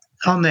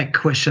that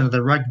question of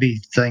the rugby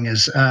thing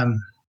is,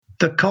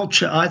 the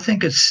culture, I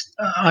think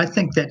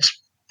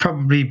that's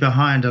probably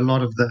behind a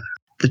lot of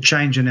the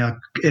change in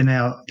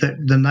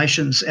the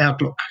nation's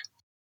outlook.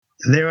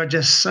 There are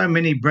just so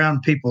many brown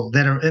people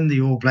that are in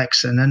the All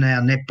Blacks and in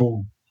our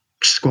netball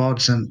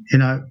squads, and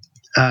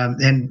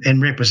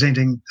and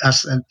representing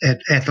us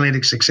at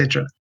athletics,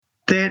 etc.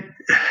 That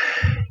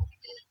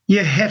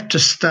you have to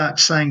start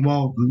saying,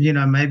 well,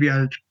 maybe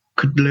I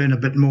could learn a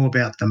bit more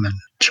about them and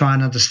try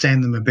and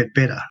understand them a bit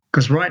better.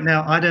 Because right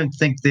now, I don't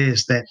think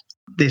there's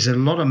a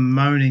lot of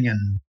moaning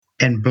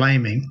and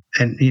blaming,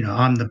 and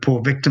I'm the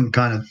poor victim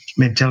kind of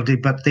mentality,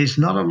 but there's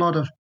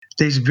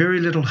very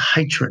little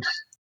hatred,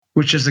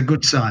 which is a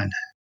good sign.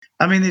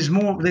 I mean, there's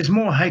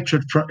more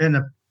hatred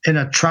in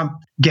a Trump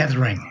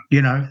gathering,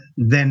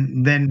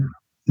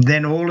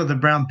 than all of the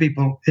brown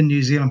people in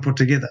New Zealand put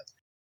together.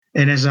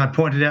 And as I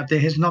pointed out,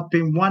 there has not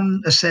been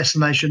one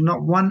assassination,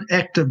 not one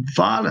act of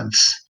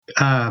violence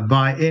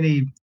by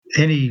any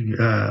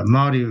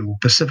Māori or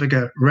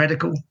Pacifica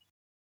radical.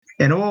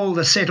 And all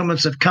the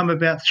settlements have come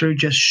about through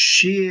just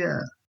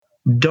sheer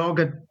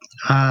dogged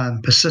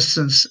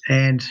persistence,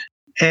 and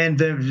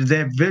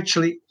they've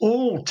virtually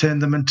all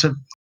turned them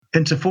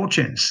into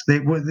fortunes.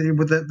 With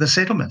the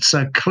settlements.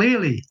 So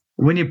clearly,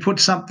 when you put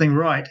something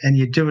right and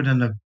you do it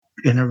in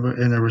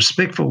a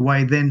respectful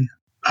way, then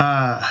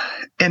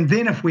and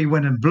then if we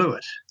went and blew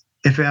it,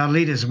 if our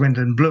leaders went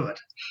and blew it,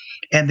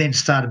 and then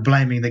started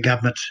blaming the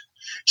government,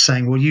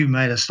 saying, "Well, you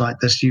made us like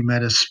this, you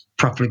made us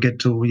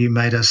profligate, or you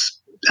made us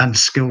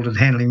unskilled at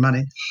handling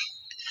money."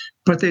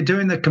 But they're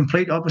doing the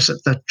complete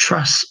opposite. The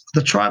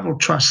tribal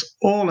trusts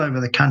all over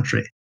the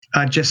country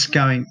are just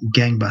going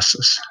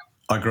gangbusters.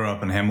 I grew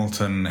up in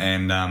Hamilton,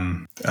 and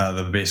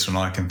the best one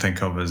I can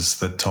think of is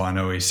the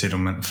Tainui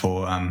settlement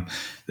for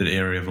the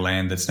area of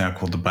land that's now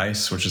called the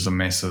Base, which is a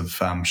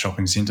massive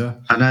shopping centre.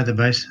 I know the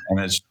Base, and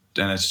it's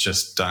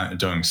just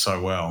doing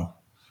so well.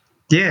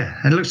 Yeah,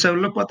 and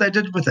look what they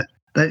did with it.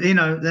 In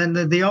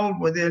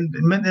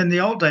the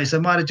old days, they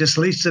might have just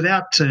leased it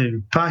out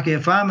to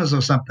Pākehā farmers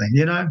or something,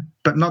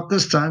 but not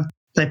this time.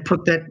 They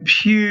put that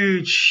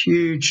huge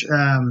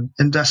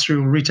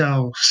industrial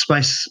retail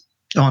space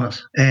on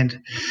it, and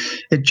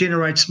it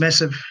generates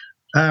massive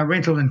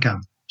rental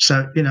income.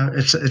 So,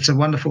 it's a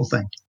wonderful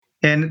thing.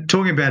 And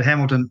talking about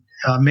Hamilton,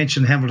 I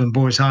mentioned Hamilton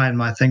Boys High in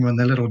my thing when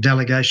the little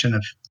delegation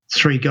of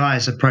 3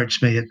 guys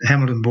approached me at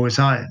Hamilton Boys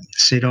High and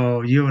said,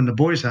 "Oh, you in the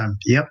boys' home?"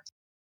 "Yep."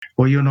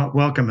 "Well, you're not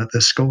welcome at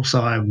this school."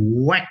 So I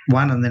whacked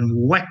one and then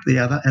whacked the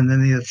other, and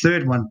then the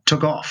third one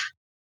took off.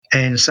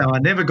 And so I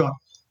never got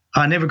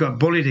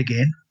bullied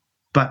again,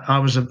 but I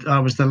was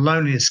the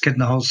loneliest kid in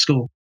the whole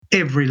school.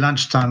 Every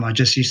lunchtime, I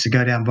just used to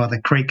go down by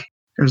the creek.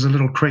 There was a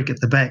little creek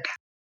at the back,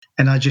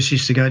 and I just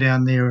used to go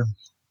down there and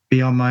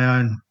be on my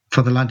own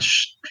for the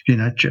lunch,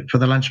 for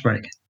the lunch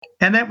break.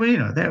 And that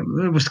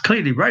it was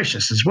clearly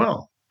racist as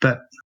well,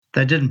 but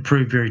they didn't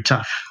prove very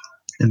tough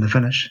in the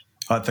finish.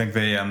 I think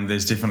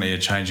there's definitely a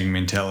changing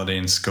mentality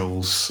in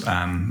schools.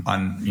 Pretty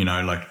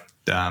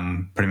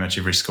much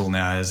every school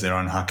now has their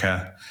own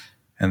haka,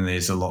 and I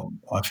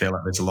feel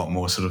like there's a lot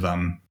more sort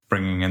of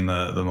bringing in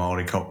the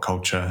Māori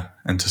culture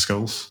into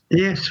schools.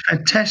 Yes,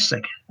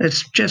 fantastic.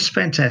 It's just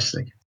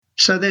fantastic.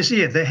 So there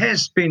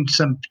has been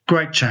some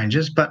great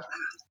changes, but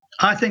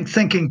I think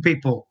thinking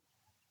people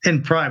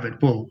in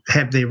private will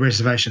have their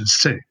reservations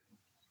too.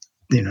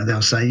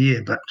 They'll say,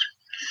 "Yeah, but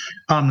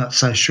I'm not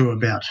so sure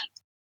about."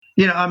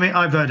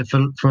 I voted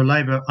for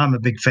Labour. I'm a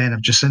big fan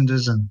of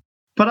Jacinda's,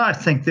 but I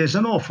think there's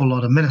an awful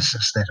lot of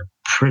ministers that are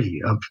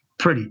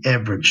pretty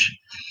average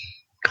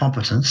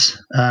competence,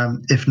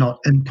 if not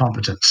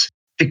incompetence,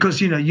 because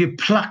you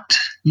plucked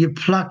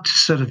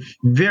sort of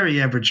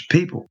very average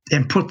people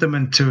and put them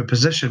into a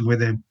position where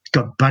they've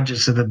got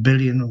budgets of $1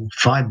 billion or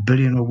 $5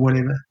 billion or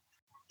whatever.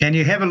 And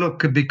you have a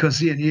look,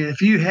 because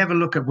if you have a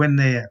look at when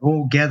they're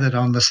all gathered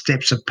on the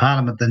steps of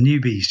Parliament, the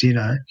newbies,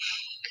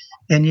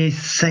 and you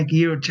think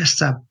you're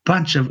just a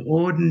bunch of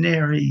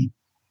ordinary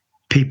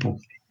people,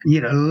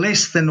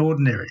 less than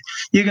ordinary.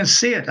 You can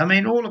see it. I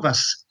mean, all of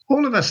us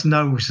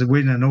know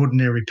when an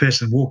ordinary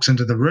person walks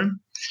into the room.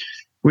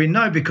 We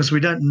know because we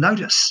don't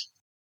notice.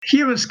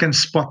 Humans can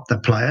spot the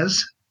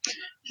players.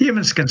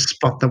 Humans can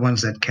spot the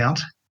ones that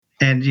count.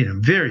 And,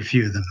 very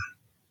few of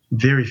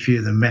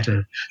them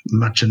matter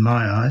much in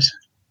my eyes.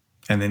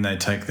 And then they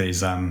take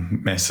these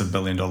massive $1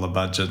 billion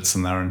budgets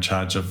and they're in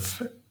charge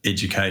of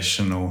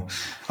education,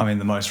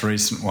 the most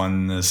recent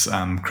one is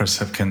Chris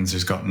Hipkins,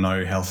 who's got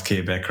no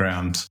healthcare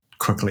background,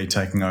 quickly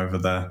taking over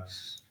the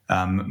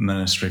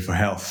Ministry for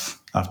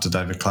Health after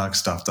David Clark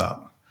stuffed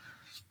up.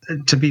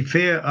 To be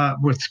fair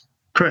with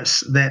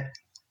Chris, that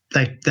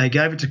they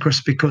gave it to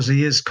Chris because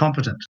he is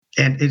competent,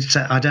 and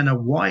I don't know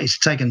why he's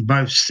taken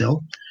both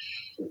still,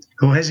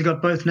 or has he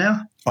got both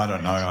now? I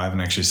don't know. I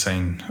haven't actually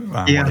seen.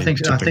 I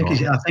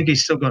think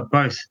he's still got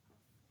both.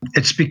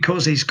 It's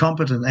because he's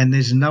competent, and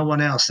there's no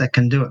one else that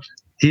can do it.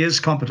 He is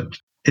competent.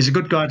 He's a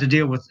good guy to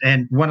deal with,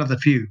 and one of the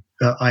few,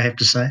 I have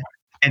to say.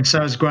 And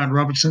so is Grant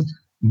Robertson.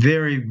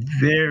 Very,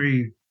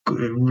 very,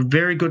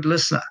 very good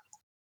listener.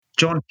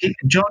 John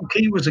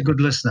Key was a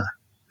good listener.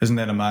 Isn't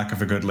that a mark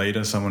of a good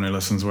leader, someone who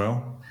listens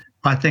well?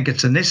 I think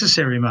it's a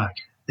necessary mark.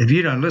 If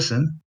you don't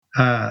listen,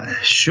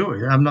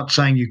 sure, I'm not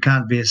saying you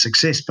can't be a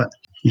success, but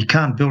you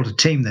can't build a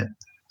team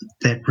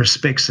that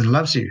respects and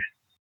loves you.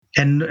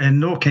 And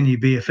nor can you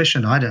be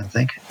efficient, I don't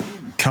think.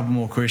 Couple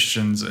more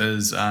questions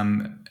is,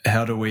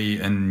 how do we,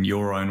 in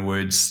your own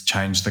words,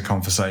 change the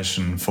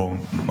conversation for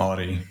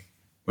Māori?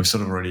 We've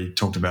sort of already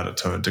talked about it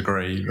to a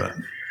degree, but...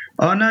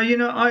 Oh,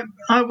 no,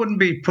 I wouldn't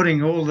be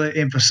putting all the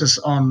emphasis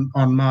on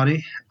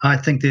Māori. I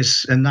think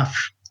there's enough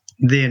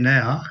there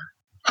now.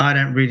 I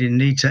don't really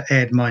need to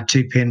add my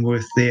 2 pen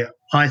worth there.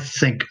 I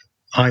think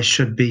we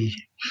should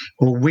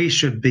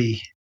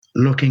be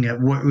looking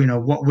at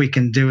what we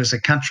can do as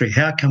a country.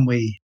 How can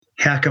we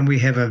how can we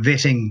have a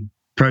vetting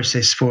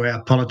process for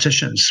our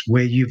politicians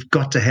where you've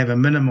got to have a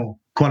minimal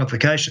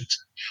qualification.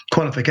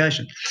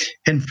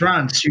 In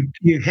France,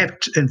 you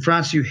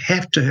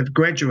have to have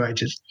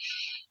graduated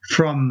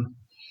from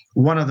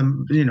one of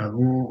them,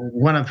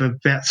 one of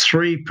about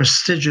 3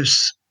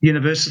 prestigious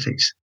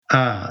universities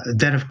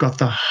that have got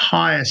the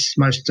highest,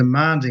 most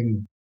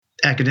demanding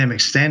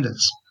academic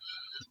standards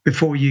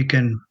before you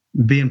can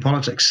be in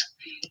politics.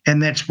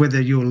 And that's whether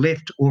you're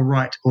left or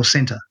right or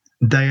centre.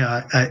 They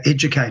are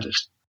educated.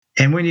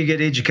 And when you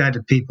get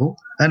educated people,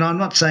 and I'm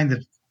not saying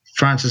that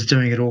France is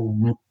doing it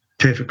all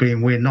perfectly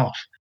and we're not,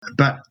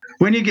 but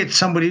when you get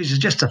somebody who's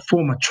just a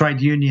former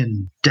trade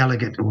union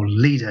delegate or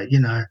leader,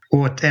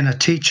 and a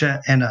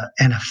teacher and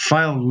a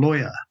failed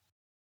lawyer,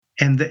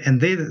 and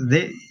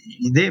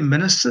they're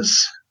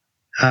ministers,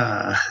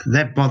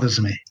 that bothers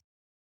me.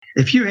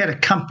 If you had a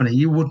company,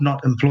 you would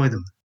not employ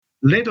them,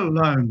 let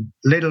alone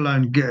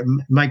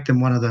make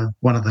them one of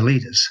the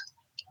leaders,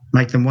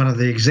 make them one of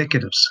the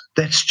executives.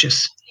 That's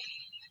just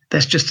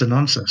a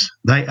nonsense.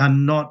 They are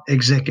not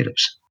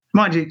executives.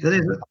 Mind you,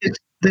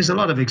 there's a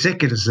lot of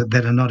executives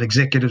that are not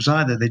executives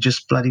either. They're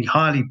just bloody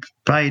highly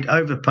paid,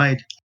 overpaid,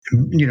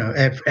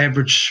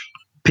 average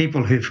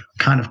people who've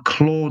kind of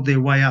clawed their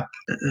way up.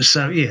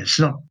 So yeah,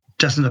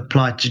 doesn't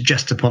apply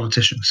just to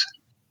politicians.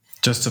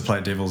 Just to play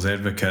devil's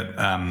advocate,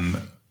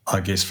 I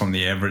guess from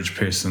the average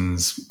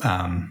person's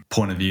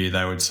point of view,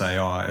 they would say,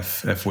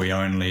 if we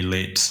only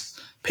let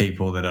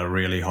people that are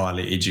really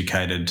highly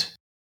educated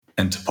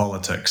into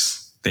politics,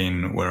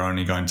 then we're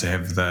only going to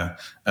have the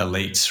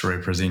elites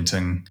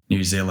representing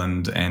New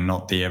Zealand and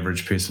not the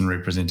average person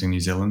representing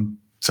New Zealand.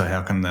 So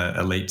how can the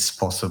elites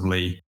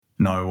possibly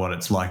know what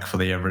it's like for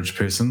the average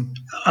person?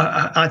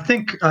 I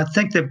think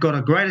they've got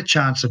a greater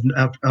chance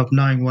of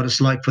knowing what it's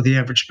like for the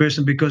average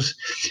person, because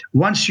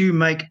once you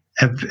make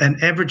an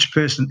average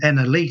person an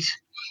elite,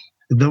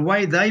 the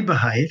way they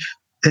behave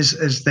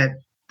is that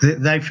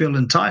they feel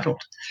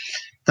entitled.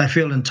 They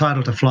feel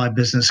entitled to fly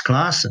business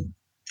class and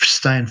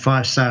stay in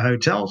 5-star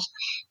hotels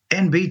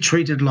and be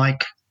treated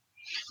like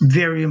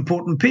very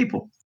important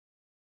people.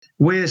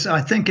 Whereas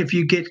I think if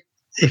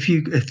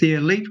the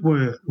elite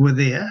were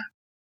there,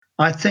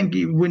 I think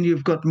when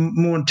you've got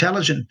more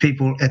intelligent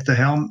people at the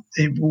helm,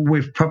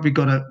 we've probably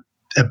got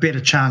a better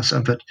chance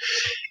of it.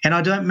 And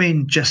I don't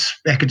mean just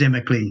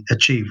academically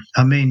achieved.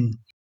 I mean,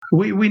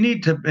 we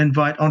need to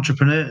invite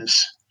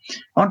entrepreneurs.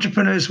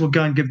 Entrepreneurs will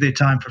go and give their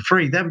time for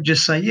free. They would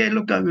just say, yeah,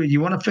 look,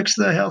 you want to fix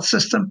the health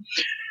system?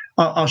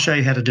 I'll show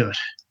you how to do it.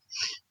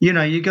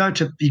 You go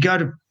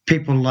to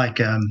people like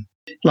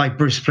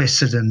Bruce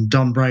Plested and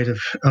Don Braid of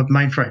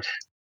Mainfreight.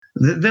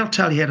 They'll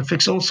tell you how to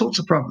fix all sorts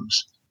of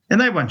problems, and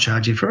they won't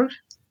charge you for it.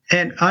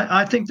 And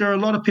I think there are a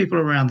lot of people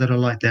around that are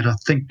like that. I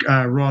think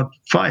Rod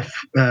Fife,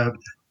 I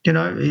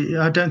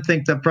don't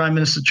think the Prime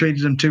Minister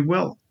treated him too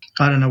well.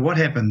 I don't know what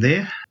happened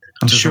there.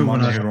 I'm Just sure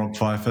remind me who Rod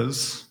Fife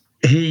is.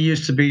 He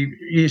used to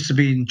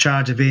be in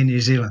charge of Air New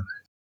Zealand,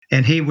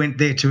 and he went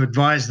there to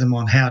advise them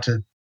on how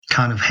to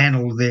kind of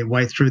handle their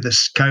way through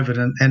this COVID.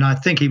 And I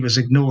think he was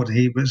ignored.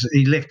 He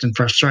left in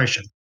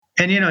frustration.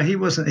 And he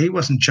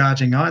wasn't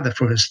charging either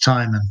for his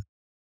time. And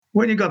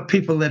when you've got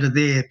people that are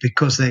there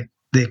because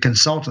they're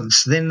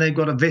consultants, then they've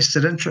got a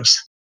vested interest.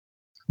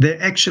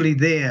 They're actually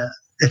there.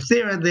 If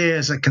they're there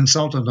as a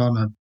consultant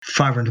on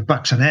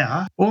 $500 an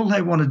hour, all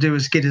they want to do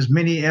is get as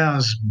many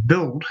hours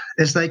billed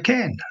as they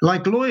can,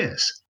 like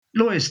lawyers.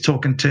 Lawyers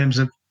talk in terms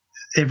of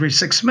every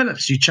 6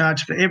 minutes. You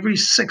charge for every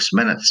 6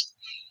 minutes.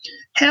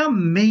 How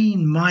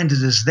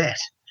mean-minded is that?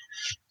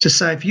 To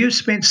say if you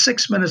spent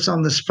 6 minutes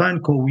on this phone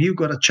call, you've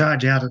got to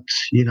charge out at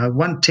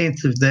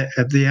 1/10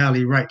 of the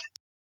hourly rate.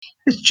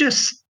 It's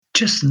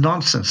just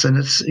nonsense. And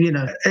it's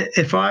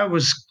if I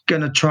was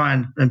going to try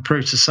and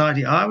improve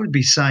society, I would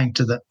be saying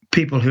to the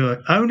people who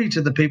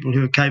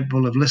are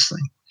capable of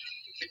listening,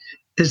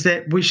 is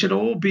that we should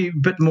all be a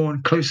bit more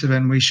inclusive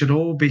and we should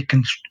all be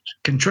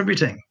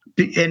contributing.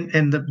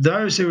 And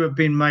those who have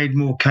been made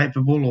more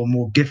capable or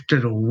more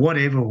gifted or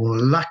whatever or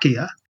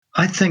luckier,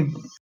 I think,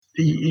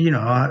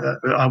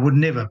 I would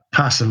never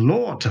pass a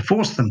law to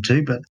force them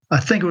to, but I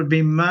think it would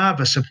be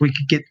marvellous if we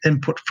could get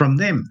input from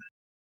them.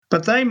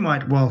 But they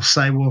might well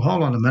say, well,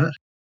 hold on a minute.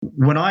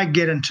 When I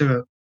get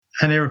into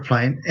an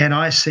aeroplane and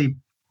I see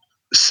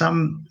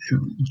some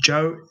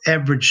Joe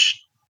average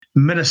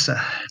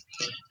minister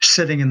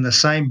sitting in the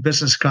same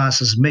business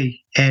class as me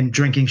and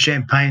drinking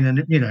champagne and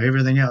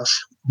everything else,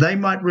 they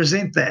might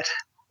resent that.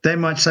 They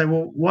might say,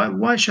 well,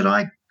 why should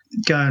I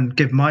go and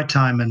give my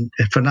time and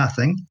for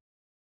nothing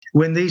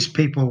when these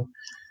people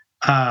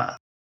are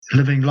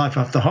living life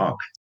off the hog?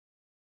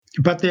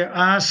 But there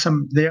are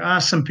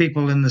some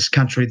people in this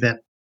country that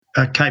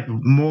are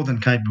more than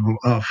capable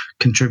of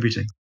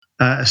contributing.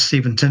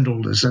 Stephen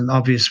Tindall is an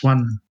obvious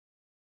one.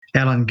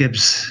 Alan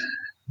Gibbs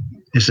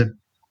is an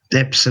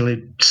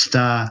absolute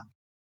star.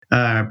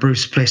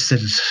 Bruce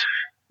Plested,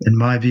 in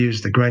my view,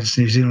 is the greatest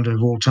New Zealander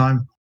of all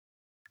time.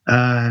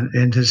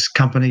 And his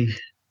company,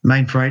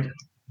 Mainfreight,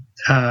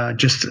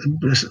 just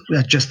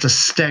a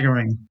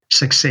staggering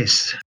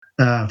success.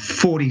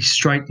 40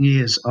 straight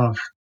years of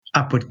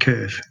upward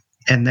curve,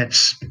 and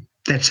that's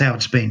how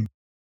it's been.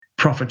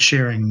 Profit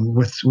sharing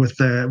with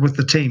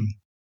the team,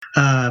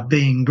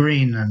 being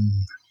green,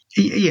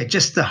 and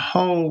just their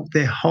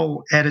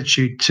whole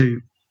attitude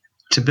to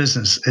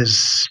business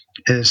is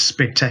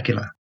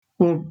spectacular.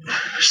 Well,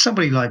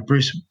 somebody like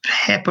Bruce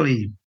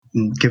happily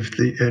give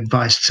the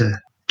advice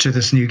to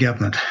this new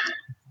government,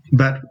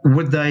 but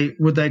would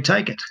they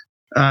take it?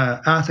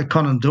 Arthur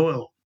Conan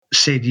Doyle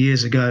said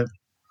years ago,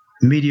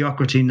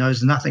 mediocrity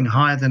knows nothing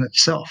higher than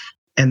itself.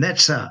 And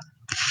that's a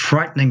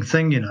frightening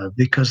thing,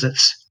 because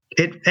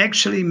it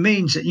actually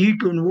means that you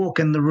can walk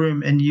in the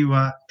room and you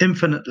are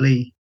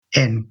infinitely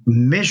and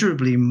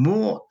measurably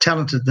more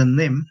talented than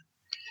them,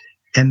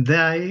 and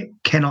they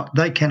cannot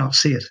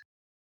see it.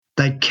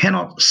 They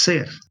cannot see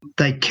it.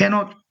 They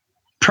cannot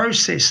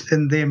process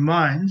in their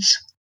minds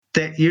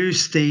that you,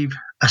 Steve,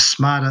 are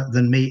smarter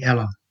than me,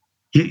 Alan.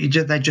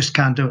 They just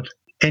can't do it.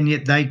 And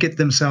yet they get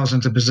themselves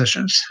into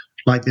positions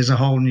like there's a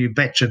whole new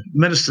batch of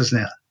ministers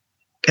now,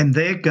 and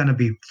they're going to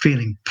be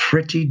feeling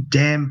pretty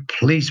damn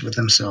pleased with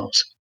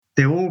themselves.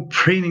 They're all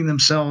preening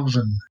themselves,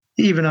 and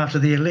even after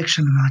the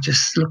election, I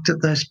just looked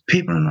at those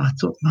people and I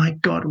thought, my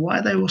God, why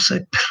are they all so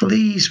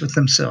pleased with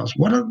themselves?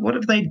 What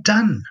have they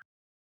done?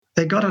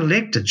 They got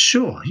elected,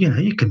 sure,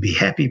 you can be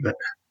happy, but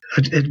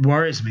it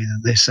worries me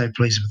that they're so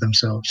pleased with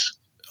themselves.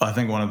 I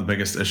think one of the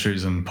biggest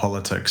issues in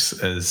politics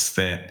is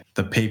that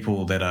the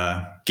people that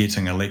are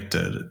getting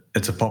elected,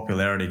 it's a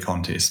popularity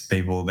contest.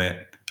 People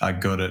that are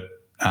good at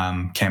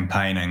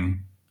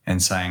campaigning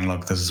and saying,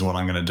 look, this is what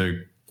I'm going to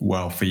do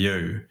well for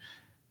you.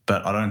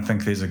 But I don't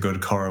think there's a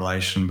good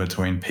correlation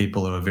between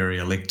people who are very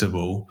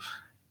electable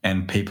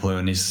and people who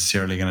are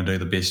necessarily going to do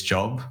the best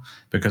job,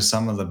 because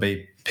some of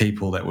the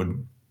people that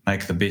would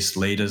make the best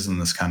leaders in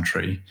this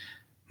country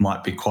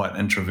might be quite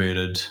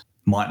introverted,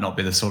 might not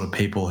be the sort of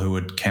people who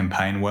would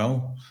campaign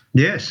well.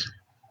 Yes.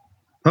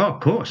 Oh, of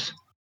course.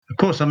 Of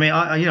course. I mean,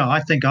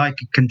 I think I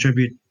could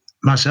contribute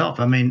myself.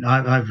 I mean,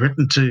 I've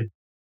written to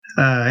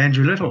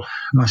Andrew Little,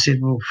 and I said,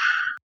 well,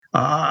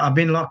 I've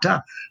been locked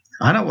up.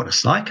 I know what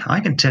it's like. I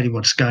can tell you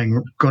what's going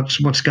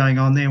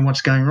on there and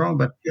what's going wrong,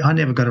 but I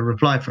never got a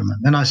reply from him.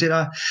 And I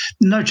said,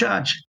 no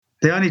charge.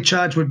 The only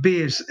charge would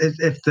be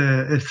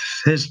if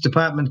his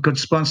department could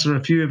sponsor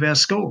a few of our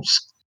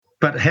schools.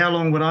 But how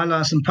long would I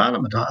last in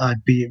Parliament?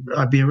 I'd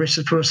be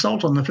arrested for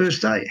assault on the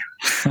first day.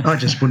 I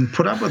just wouldn't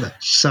put up with it.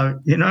 So,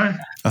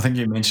 I think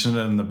you mentioned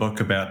it in the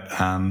book about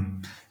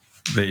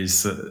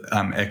these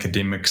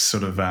academics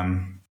sort of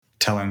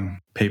telling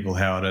people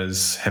how it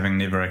is, having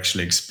never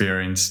actually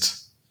experienced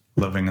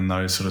living in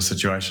those sort of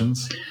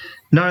situations.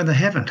 No, they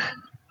haven't.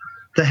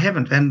 They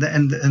haven't. And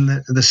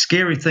the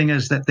scary thing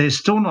is that they're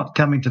still not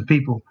coming to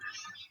people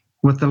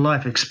with the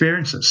life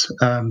experiences.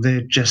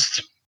 They're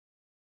just...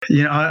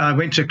 I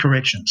went to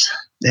corrections,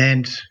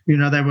 and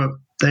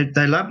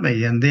they loved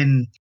me. And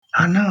then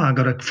I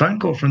got a phone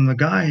call from the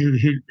guy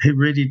who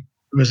really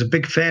was a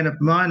big fan of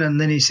mine. And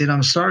then he said,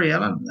 "I'm sorry,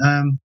 Alan,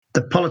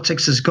 the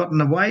politics has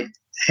gotten away,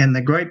 and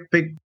the great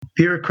big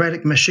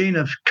bureaucratic machine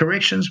of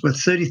corrections with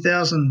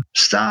 30,000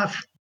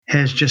 staff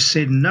has just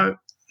said no.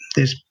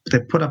 They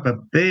put up a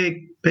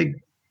big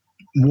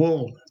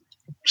wall,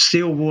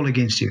 steel wall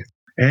against you."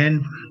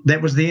 And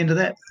that was the end of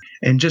that.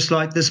 And just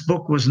like this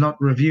book was not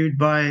reviewed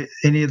by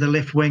any of the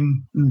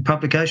left-wing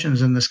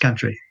publications in this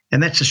country.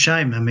 And that's a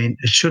shame. I mean,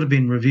 it should have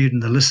been reviewed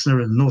in the Listener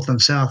and North and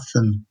South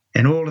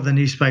and all of the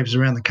newspapers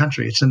around the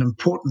country. It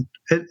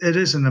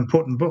is an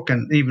important book.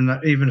 And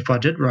even if I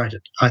did write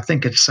it, I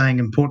think it's saying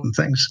important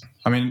things.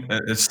 I mean,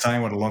 it's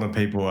saying what a lot of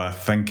people are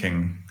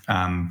thinking,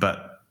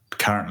 but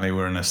currently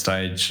we're in a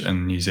stage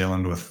in New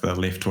Zealand with the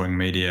left-wing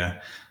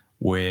media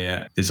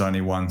where there's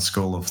only one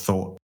school of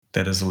thought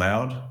that is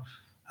allowed,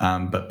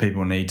 but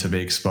people need to be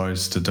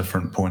exposed to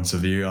different points of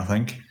view, I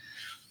think.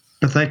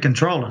 But they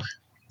control it.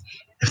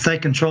 If they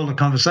control the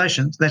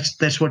conversation,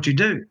 that's what you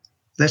do.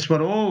 That's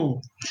what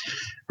all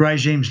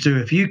regimes do.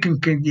 If you can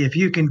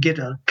get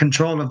a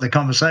control of the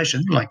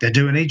conversation, like they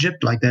do in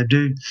Egypt, like they're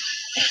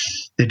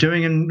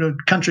doing in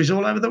countries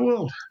all over the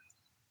world.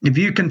 If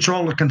you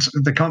control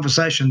the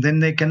conversation, then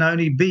there can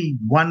only be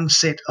one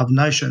set of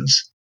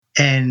notions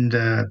and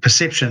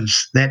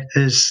perceptions that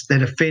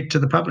are fed to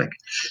the public.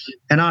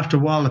 And after a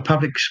while, the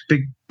public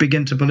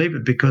begin to believe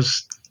it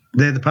because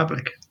they're the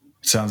public.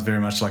 Sounds very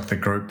much like the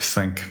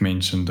groupthink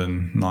mentioned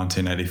in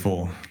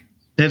 1984.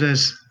 It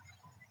is.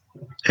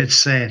 It's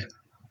sad.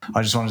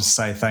 I just wanted to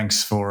say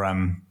thanks for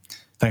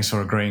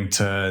agreeing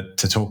to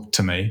talk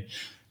to me.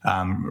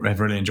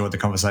 I've really enjoyed the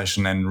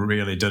conversation and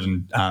really did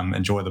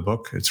enjoy the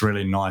book. It's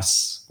really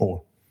nice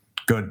or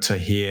good to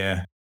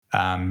hear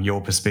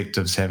your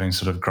perspectives, having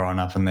sort of grown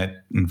up in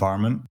that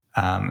environment,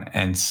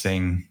 and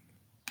seeing,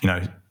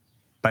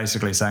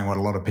 basically saying what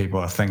a lot of people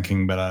are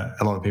thinking, but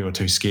a lot of people are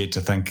too scared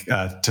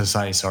to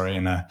say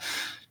in a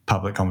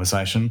public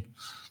conversation.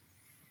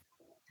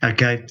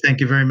 Okay,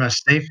 thank you very much,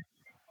 Steve.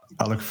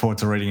 I look forward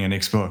to reading your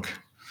next book.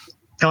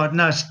 Oh,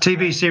 no, it's a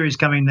TV series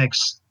coming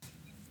next.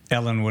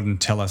 Alan wouldn't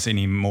tell us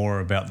any more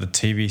about the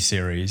TV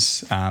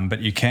series,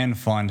 but you can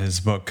find his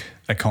book,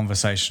 A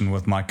Conversation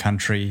with My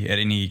Country, at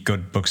any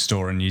good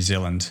bookstore in New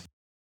Zealand.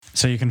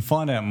 So you can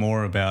find out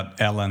more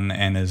about Alan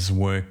and his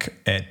work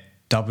at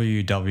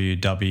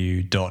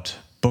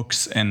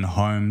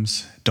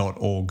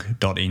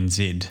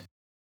www.booksinhomes.org.nz.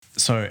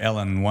 So,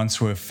 Alan,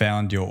 once we've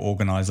found your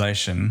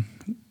organisation,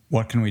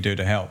 what can we do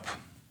to help?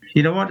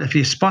 You know what? If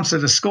you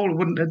sponsored a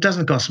school, it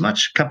doesn't cost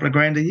much, a couple of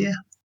grand a year,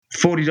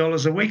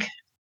 $40 a week,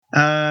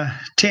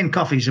 10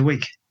 coffees a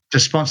week to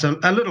sponsor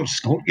a little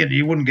school.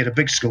 You wouldn't get a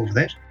big school for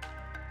that.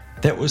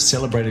 That was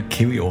celebrated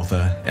Kiwi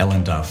author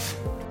Alan Duff.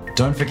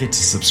 Don't forget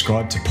to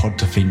subscribe to Pod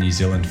to Feed New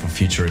Zealand for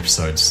future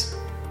episodes.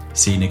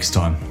 See you next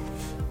time.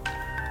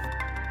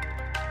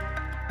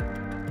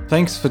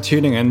 Thanks for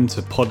tuning in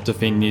to Pod to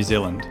Feed New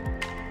Zealand.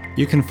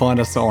 You can find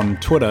us on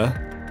Twitter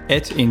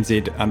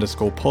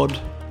 @NZ_pod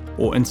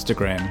or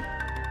Instagram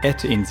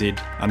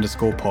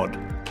 @NZ_pod.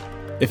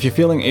 If you're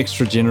feeling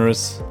extra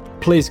generous,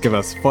 please give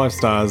us 5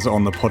 stars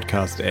on the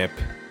podcast app.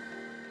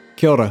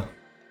 Kia ora.